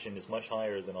about religion is much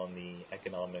higher than on the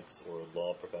economics or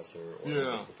law professor or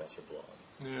English professor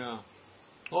blogs. Yeah.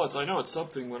 Well, I know it's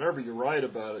something, whenever you write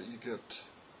about it, you get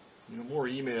more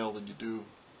email than you do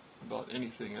about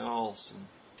anything else. And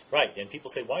right, and people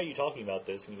say, why are you talking about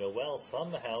this? And you go, well,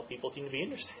 somehow people seem to be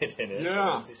interested in it.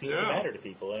 Yeah. It seems to matter to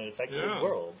people, and it affects the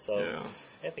world. So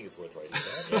I think it's worth writing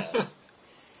about. Yeah.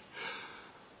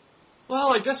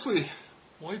 Well, I guess we've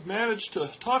managed to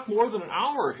talk more than an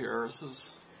hour here.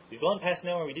 We've gone past an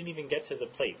hour and we didn't even get to the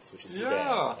plates, which is too bad.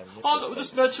 Yeah. I'll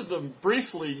just mention them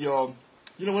briefly.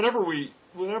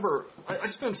 Whenever I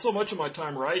spend so much of my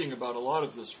time writing about a lot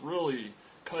of this really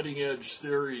cutting-edge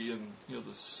theory and,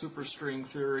 the superstring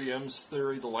theory, M's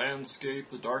theory, the landscape,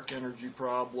 the dark energy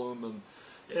problem,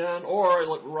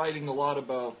 or writing a lot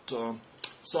about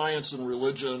science and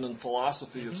religion and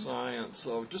philosophy of science.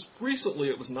 So just recently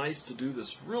it was nice to do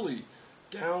this really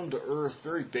down-to-earth,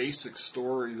 very basic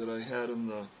story that I had in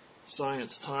the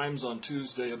Science Times on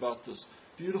Tuesday about this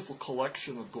beautiful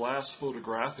collection of glass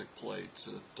photographic plates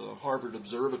at Harvard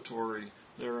Observatory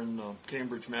there in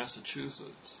Cambridge,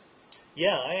 Massachusetts.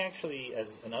 Yeah, I actually,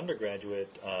 as an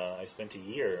undergraduate, I spent a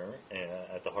year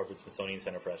at the Harvard Smithsonian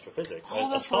Center for Astrophysics. Oh,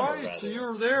 that's right. Rather. So you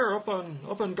were there up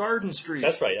on Garden Street.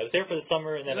 That's right. I was there for the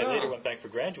summer, and then I later went back for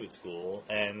graduate school.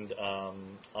 And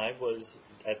I was,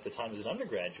 at the time as an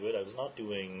undergraduate, I was not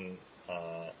doing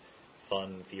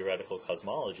fun theoretical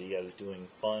cosmology. I was doing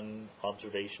fun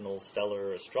observational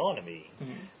stellar astronomy.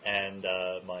 Mm-hmm. And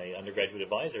my undergraduate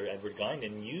advisor, Edward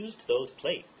Guinan, used those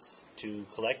plates to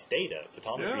collect data,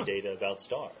 photometry data about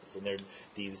stars. And they're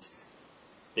these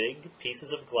big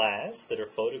pieces of glass that are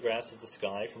photographs of the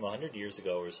sky from 100 years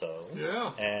ago or so.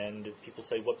 Yeah. And people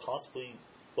say, what possibly,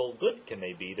 good can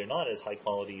they be? They're not as high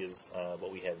quality as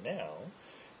what we have now.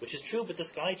 Which is true, but the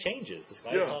sky changes. The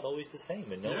sky is not always the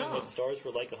same. And knowing what stars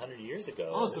were like 100 years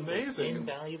ago it's amazing. Is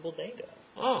invaluable data.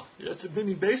 Oh,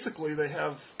 basically they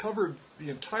have covered the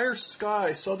entire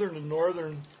sky, southern and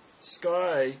northern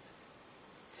sky,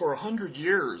 for 100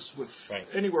 years with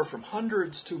anywhere from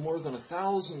hundreds to more than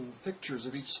 1,000 pictures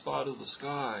of each spot of the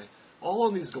sky, all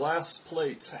on these glass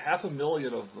plates,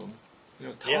 500,000 of them,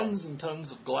 tons and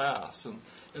tons of glass, and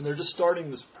they're just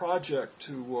starting this project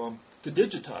to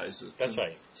digitize it. That's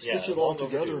right. Stitch it all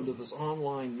together into this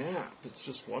online map. It's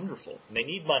just wonderful. And they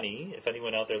need money. If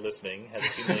anyone out there listening has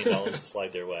 $2 million to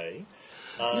slide their way.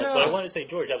 But I want to say,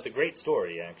 George, that was a great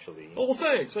story, actually. Oh, well,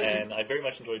 thanks. And I very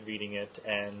much enjoyed reading it.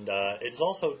 And it's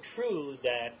also true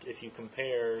that if you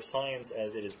compare science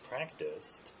as it is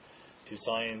practiced to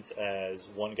science as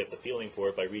one gets a feeling for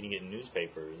it by reading it in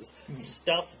newspapers,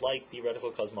 stuff like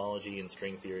theoretical cosmology and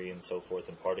string theory and so forth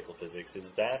and particle physics is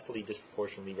vastly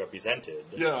disproportionately represented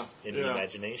in the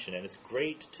imagination. And it's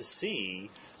great to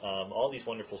see all these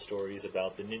wonderful stories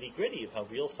about the nitty-gritty of how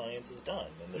real science is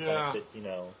done and the fact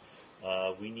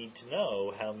that, we need to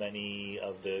know how many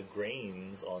of the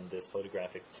grains on this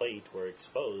photographic plate were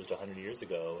exposed 100 years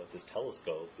ago at this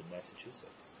telescope in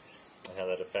Massachusetts, and how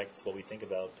that affects what we think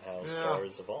about how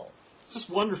stars evolve. It's just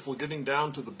wonderful getting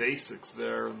down to the basics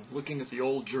there and looking at the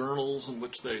old journals in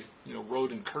which they,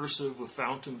 wrote in cursive with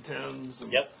fountain pens.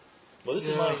 And Well, this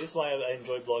is why I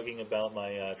enjoy blogging about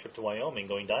my trip to Wyoming,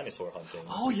 going dinosaur hunting.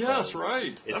 Oh, yes,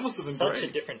 right. That must have been such great.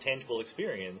 a different tangible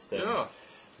experience than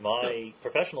my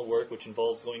professional work, which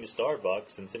involves going to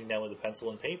Starbucks and sitting down with a pencil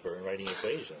and paper and writing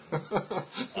equations.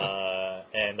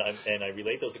 And I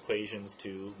relate those equations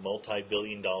to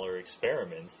multi-billion-dollar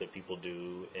experiments that people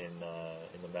do in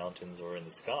the mountains or in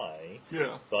the sky.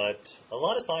 Yeah. But a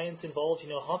lot of science involves,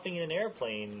 hopping in an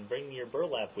airplane, bringing your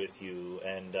burlap with you,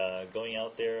 and going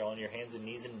out there on your hands and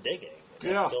knees and digging.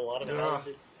 And that's still a lot of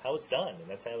how it's done, and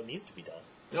that's how it needs to be done.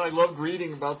 I loved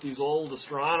reading about these old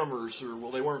astronomers,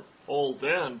 they weren't old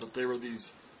then, but they were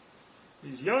these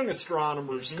these young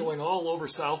astronomers going all over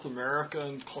South America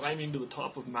and climbing to the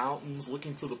top of mountains,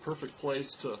 looking for the perfect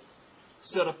place to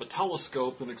set up a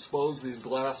telescope and expose these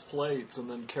glass plates and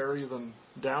then carry them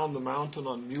down the mountain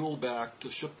on muleback to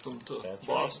ship them to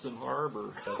Boston Harbor.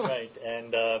 That's right.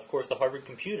 And, of course, the Harvard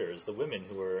computers, the women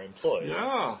who were employed.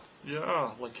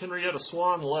 Yeah, like Henrietta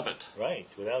Swan Leavitt. Right,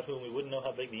 without whom we wouldn't know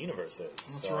how big the universe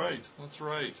is. That's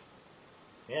right.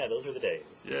 Yeah, those were the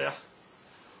days. Yeah.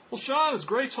 Well, Sean, it's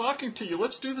great talking to you.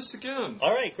 Let's do this again.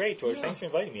 All right, great, George. Thanks for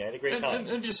inviting me. I had a great time.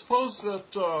 And do you suppose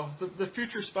that the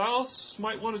future spouse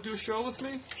might want to do a show with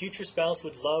me? Future spouse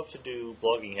would love to do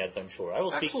blogging heads, I'm sure. I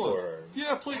will speak for her.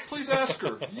 Yeah, please ask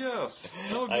her. Yes,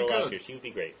 that would be I will good. ask her. She would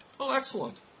be great. Oh,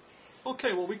 excellent.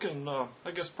 Okay, well, we can,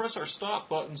 I guess, press our stop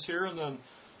buttons here and then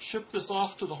ship this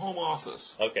off to the home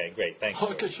office. Okay, great. Thanks.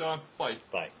 Okay, Sean. Bye.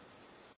 Bye.